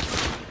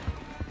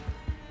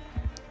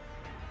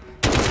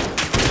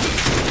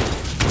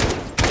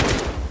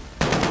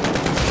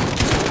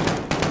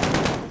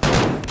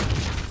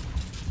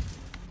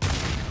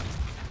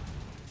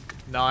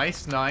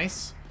 Nice,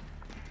 nice.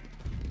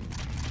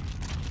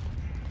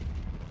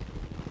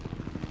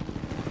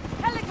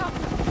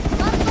 Helicopter!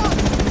 Barkov!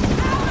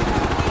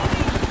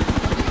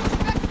 What do you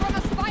expect from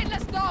a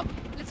spineless dog?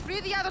 Let's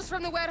free the others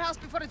from the warehouse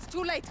before it's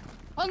too late.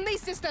 On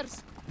these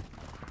sisters!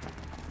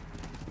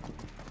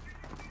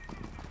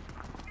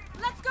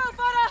 Let's go,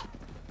 Farah!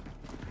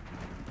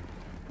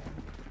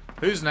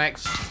 Who's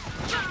next?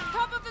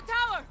 Top of the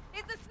tower!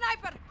 It's the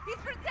sniper! He's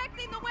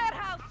protecting the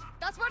warehouse!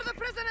 That's where the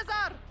prisoners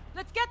are!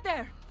 Let's get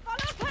there!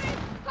 Follow Karim!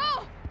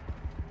 Go!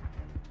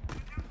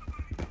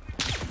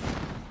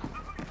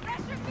 There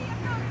should be a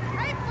counter!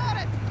 Aim for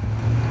it!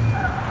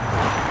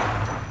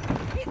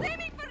 He's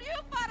aiming for you,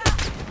 Farah!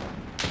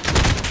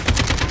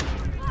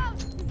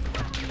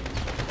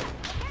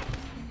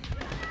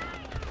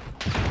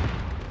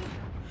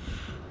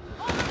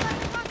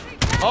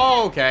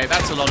 Oh, okay,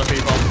 that's a lot of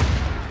people.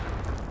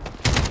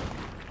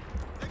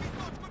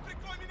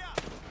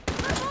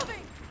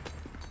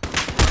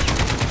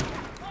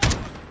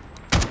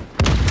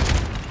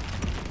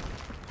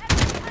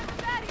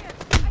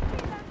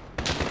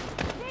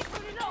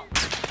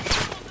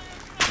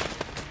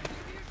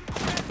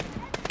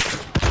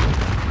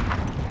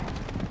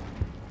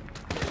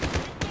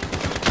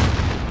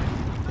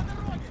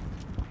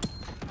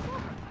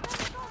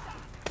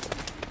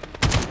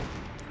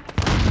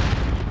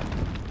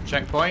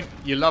 Checkpoint.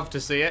 You love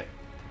to see it.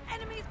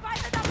 Enemies by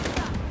the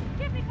dumpster!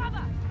 Give me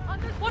cover!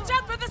 Watch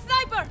out for the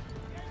sniper!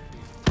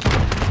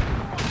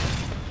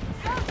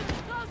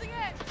 Soldiers closing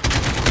in!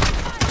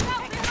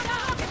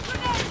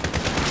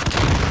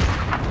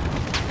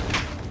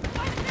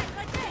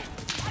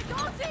 I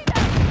don't see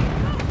them!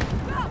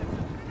 Go!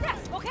 Yes,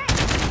 okay!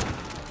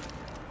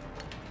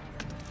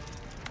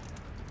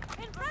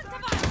 In front of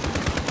us!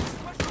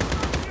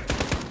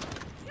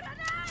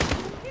 Grenade!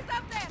 He's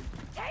up there!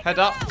 Take Head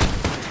him up. out.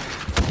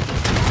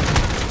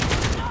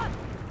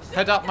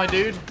 Head up, my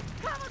dude.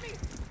 Cover me!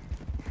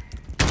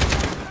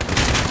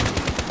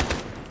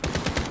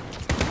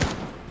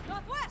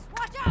 Northwest,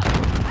 watch out!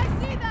 I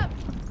see them!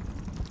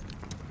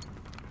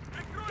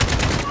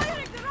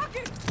 Firing the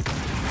rockets!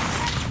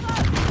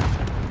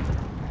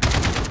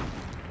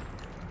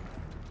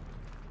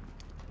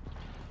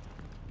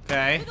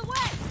 Okay. To the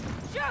west!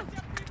 Shoot!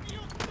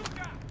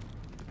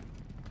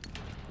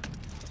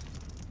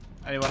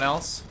 Anyone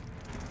else?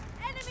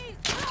 Enemies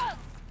close!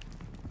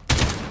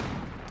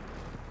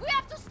 We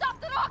have to stop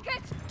the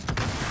rocket!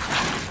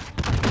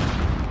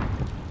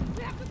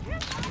 We have to kill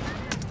them!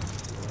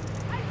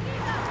 I see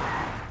them!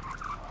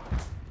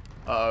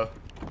 Uh-oh.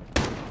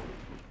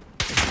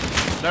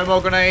 No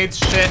more grenades,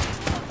 shit.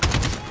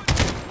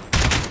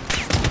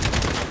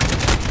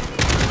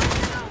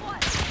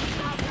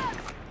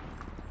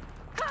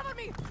 Cover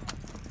me!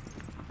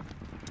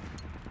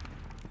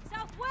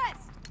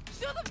 Southwest!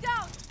 Shoot them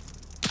down!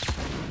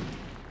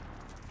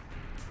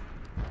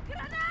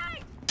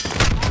 Grenade!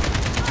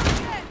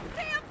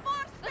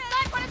 Reinforcements! The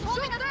sniper is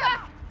holding us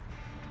back!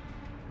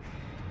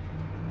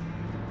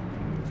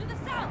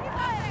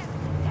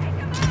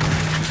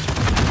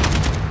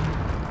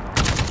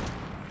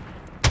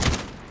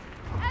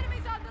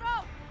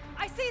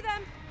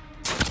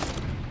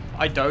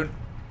 I don't.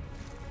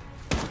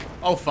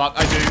 Oh fuck,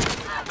 I do.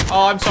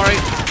 Oh, I'm sorry.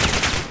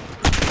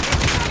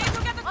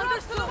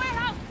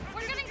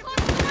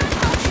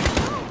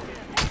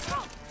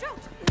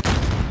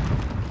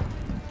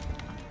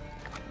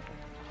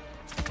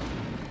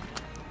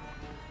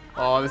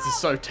 Oh, this is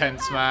so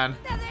tense, man.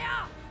 There they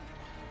are.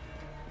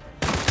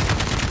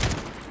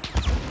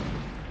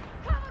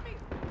 Cover me.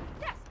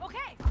 Yes,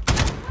 okay.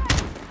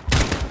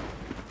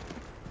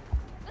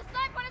 The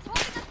sniper is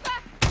holding us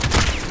back.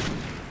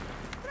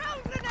 Throw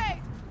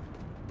grenade.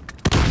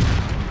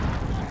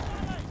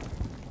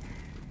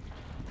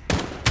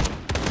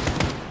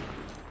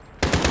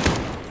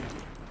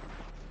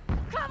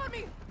 Cover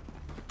me.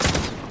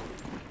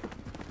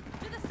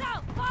 To the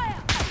south,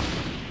 fire.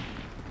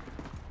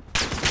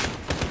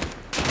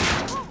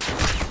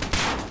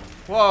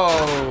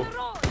 Whoa.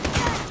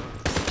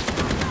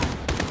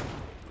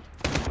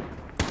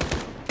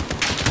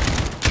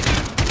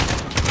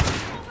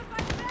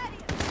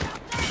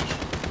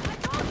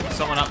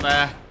 Someone up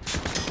there.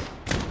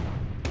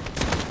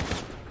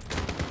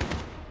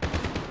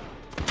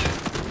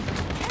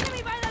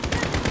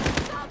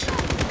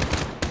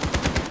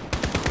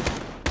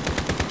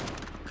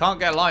 Can't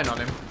get a line on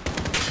him.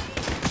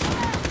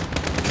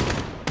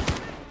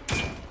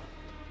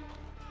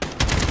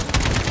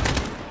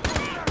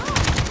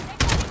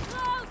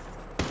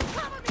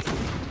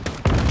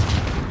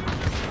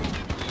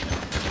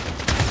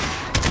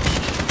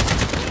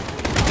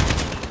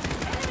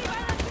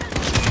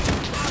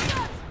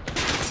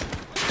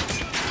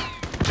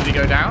 Did he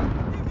go down?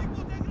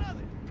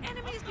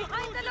 Enemies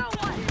behind the low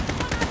one.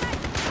 On our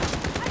right.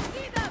 I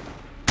see them.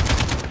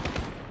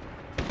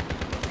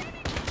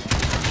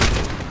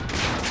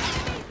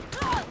 Enemies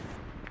close.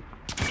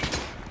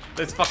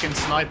 This fucking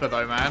sniper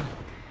though, man.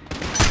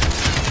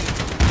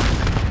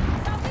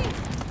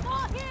 Southeast.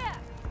 More here.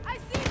 I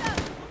see them.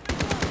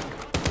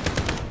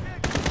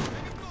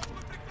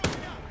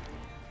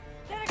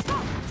 There it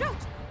goes.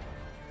 Shoot.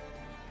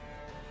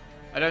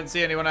 I don't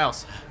see anyone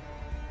else.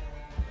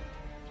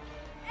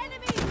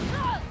 Enemies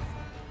close.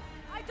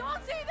 I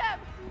don't see them.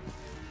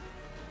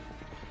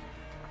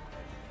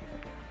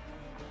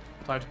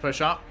 Time to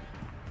push up.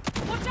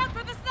 Watch out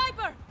for the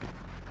sniper.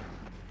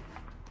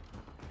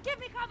 Give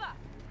me cover.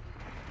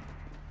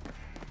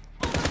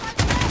 Over my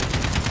head.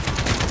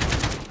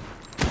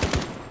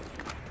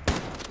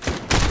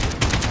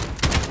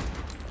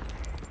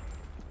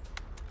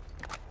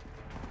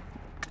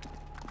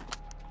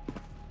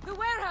 The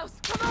warehouse.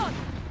 Come on.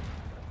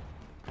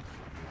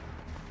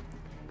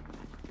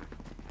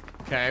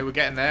 Okay, we're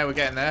getting there, we're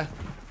getting there.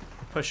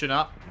 Pushing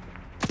up.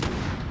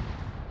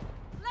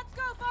 Let's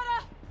go,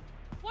 Farah.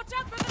 Watch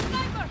out for the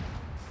sniper.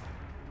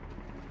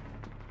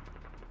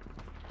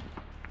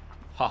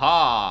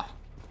 Haha.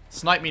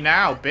 Snipe me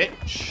now,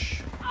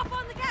 bitch. Up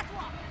on the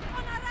catwalk.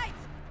 On our right.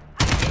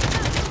 I see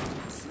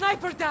them.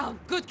 Sniper down.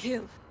 Good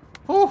kill.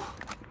 Whew.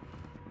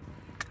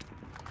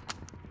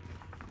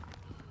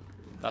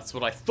 That's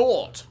what I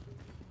thought.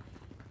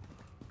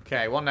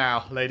 Okay, what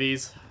now,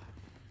 ladies?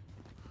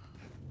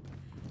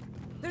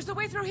 There's a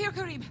way through here,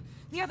 Karim.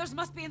 The others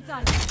must be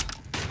inside.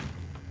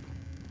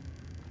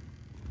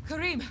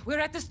 Karim, we're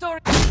at the store.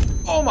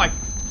 Oh my.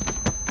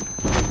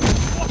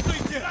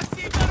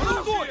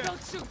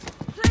 Don't shoot.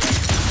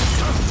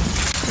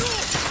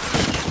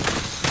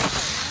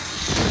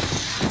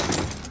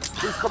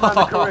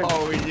 Commander Karim.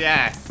 Oh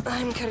yes.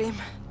 I'm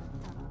Karim.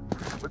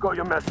 We got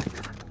your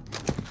messages.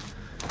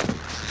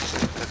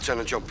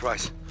 Lieutenant John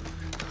Price.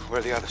 Where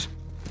are the others?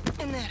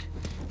 In there.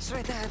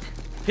 Straight ahead.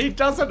 He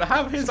doesn't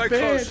have his Stay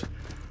beard. close.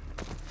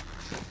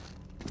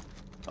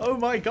 Oh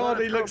my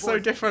god, he looks so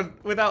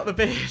different without the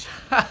beard.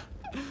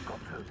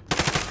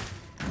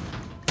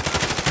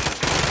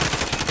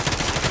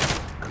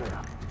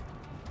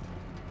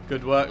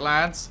 Good work,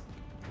 lads.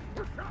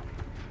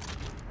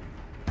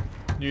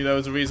 Knew there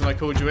was a reason I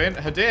called you in.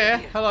 Hadir,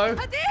 hello.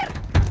 Hadir!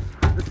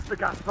 This is the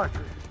gas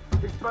factory.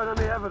 He's burning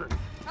the evidence.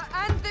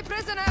 And the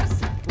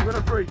prisoners. We're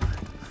gonna breach.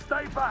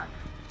 Stay back.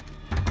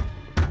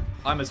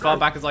 I'm as far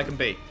back as I can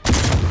be.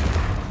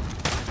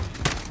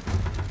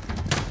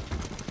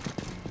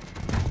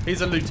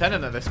 He's a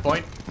lieutenant at this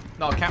point,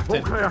 not a captain.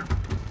 All clear.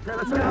 Get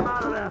us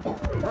out of there.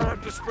 Turn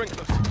up the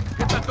sprinklers.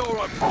 Get that door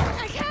open.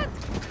 I can't.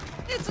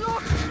 It's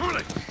locked. Pull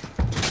it.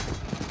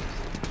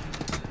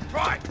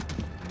 Right.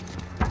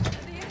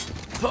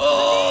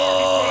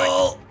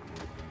 Pull!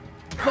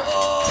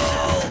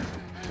 Pull!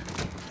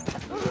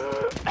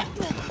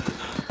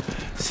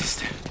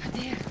 Sister.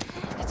 Hadir,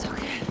 it's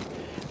okay.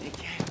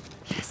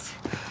 Yes.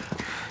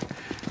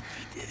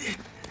 We did it.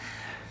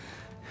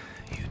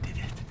 You did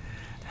it.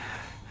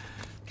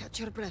 Catch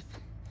your breath.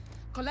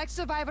 Collect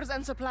survivors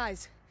and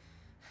supplies.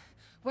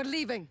 We're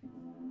leaving.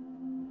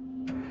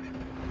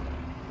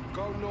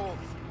 Go north.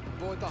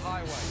 Avoid the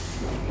highway.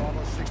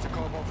 506 to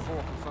Cobalt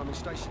 4, confirming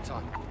station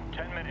time.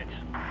 10 minutes.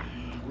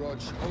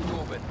 Rog, hold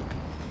orbit.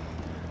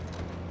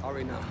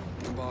 Hurry now.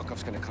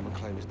 Barkov's gonna come and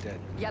claim us dead.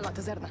 Yalla,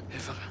 Tazerna.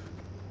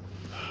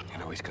 You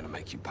know he's gonna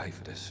make you pay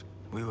for this.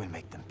 We will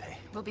make them pay.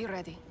 We'll be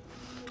ready.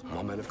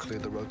 My men have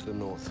cleared the road to the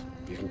north.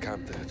 You can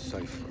camp there, it's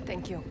safe.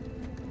 Thank you.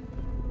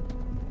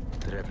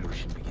 The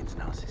revolution begins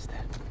now, sister.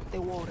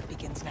 The war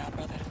begins now,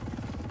 brother.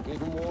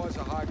 Even war is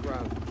a high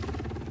ground.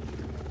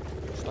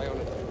 Stay on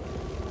it.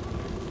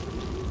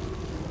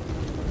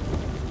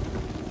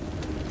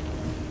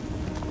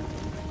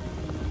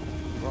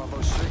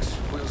 Bravo 6,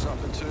 wheels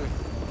up in 2.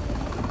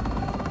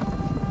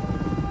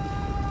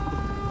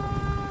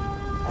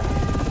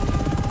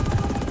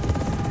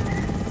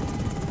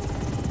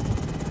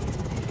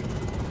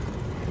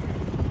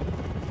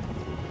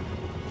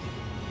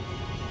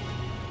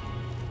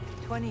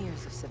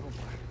 Years of civil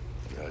war.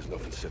 Yeah, there's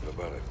nothing civil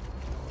about it.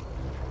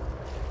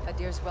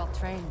 Adir's well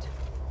trained.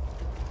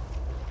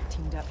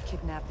 Teamed up,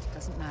 kidnapped,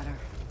 doesn't matter.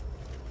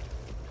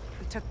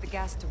 We took the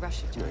gas to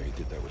Russia, John. Yeah, he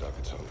did that without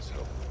Katana's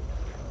help.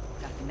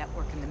 Got the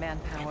network and the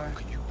manpower. How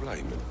can you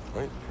blame him,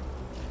 right?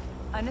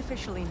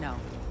 Unofficially, no.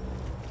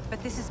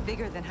 But this is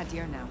bigger than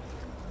Hadir now.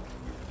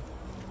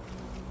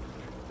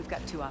 We've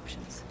got two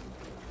options.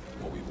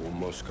 Well, we warn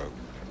Moscow.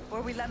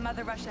 Or we let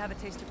Mother Russia have a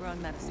taste of her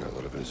own medicine. No, a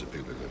lot of innocent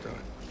people are gonna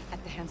die.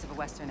 At the hands of a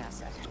Western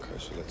asset. Okay,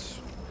 so let's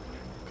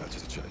cut to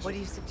the chase. What do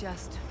you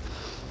suggest?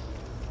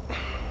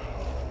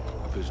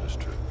 A business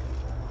trip.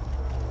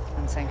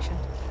 Unsanctioned?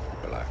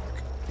 Black.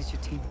 Who's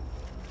your team?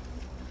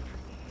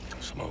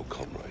 Some old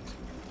comrades.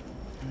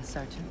 And the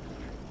sergeant?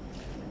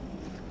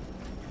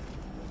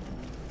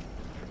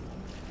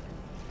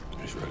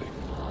 He's ready.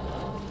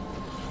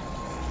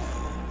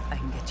 I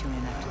can get you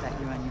in after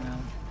that. You're on your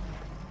own.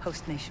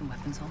 Host nation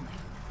weapons only.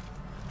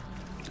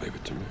 Leave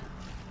it to me.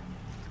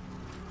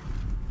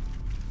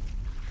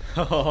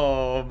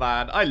 Oh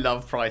man, I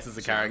love Price as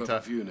a character. I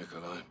love you,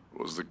 Nikolai.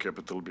 Was the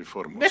capital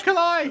before Moscow?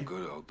 Nikolai! The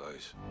good old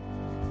days.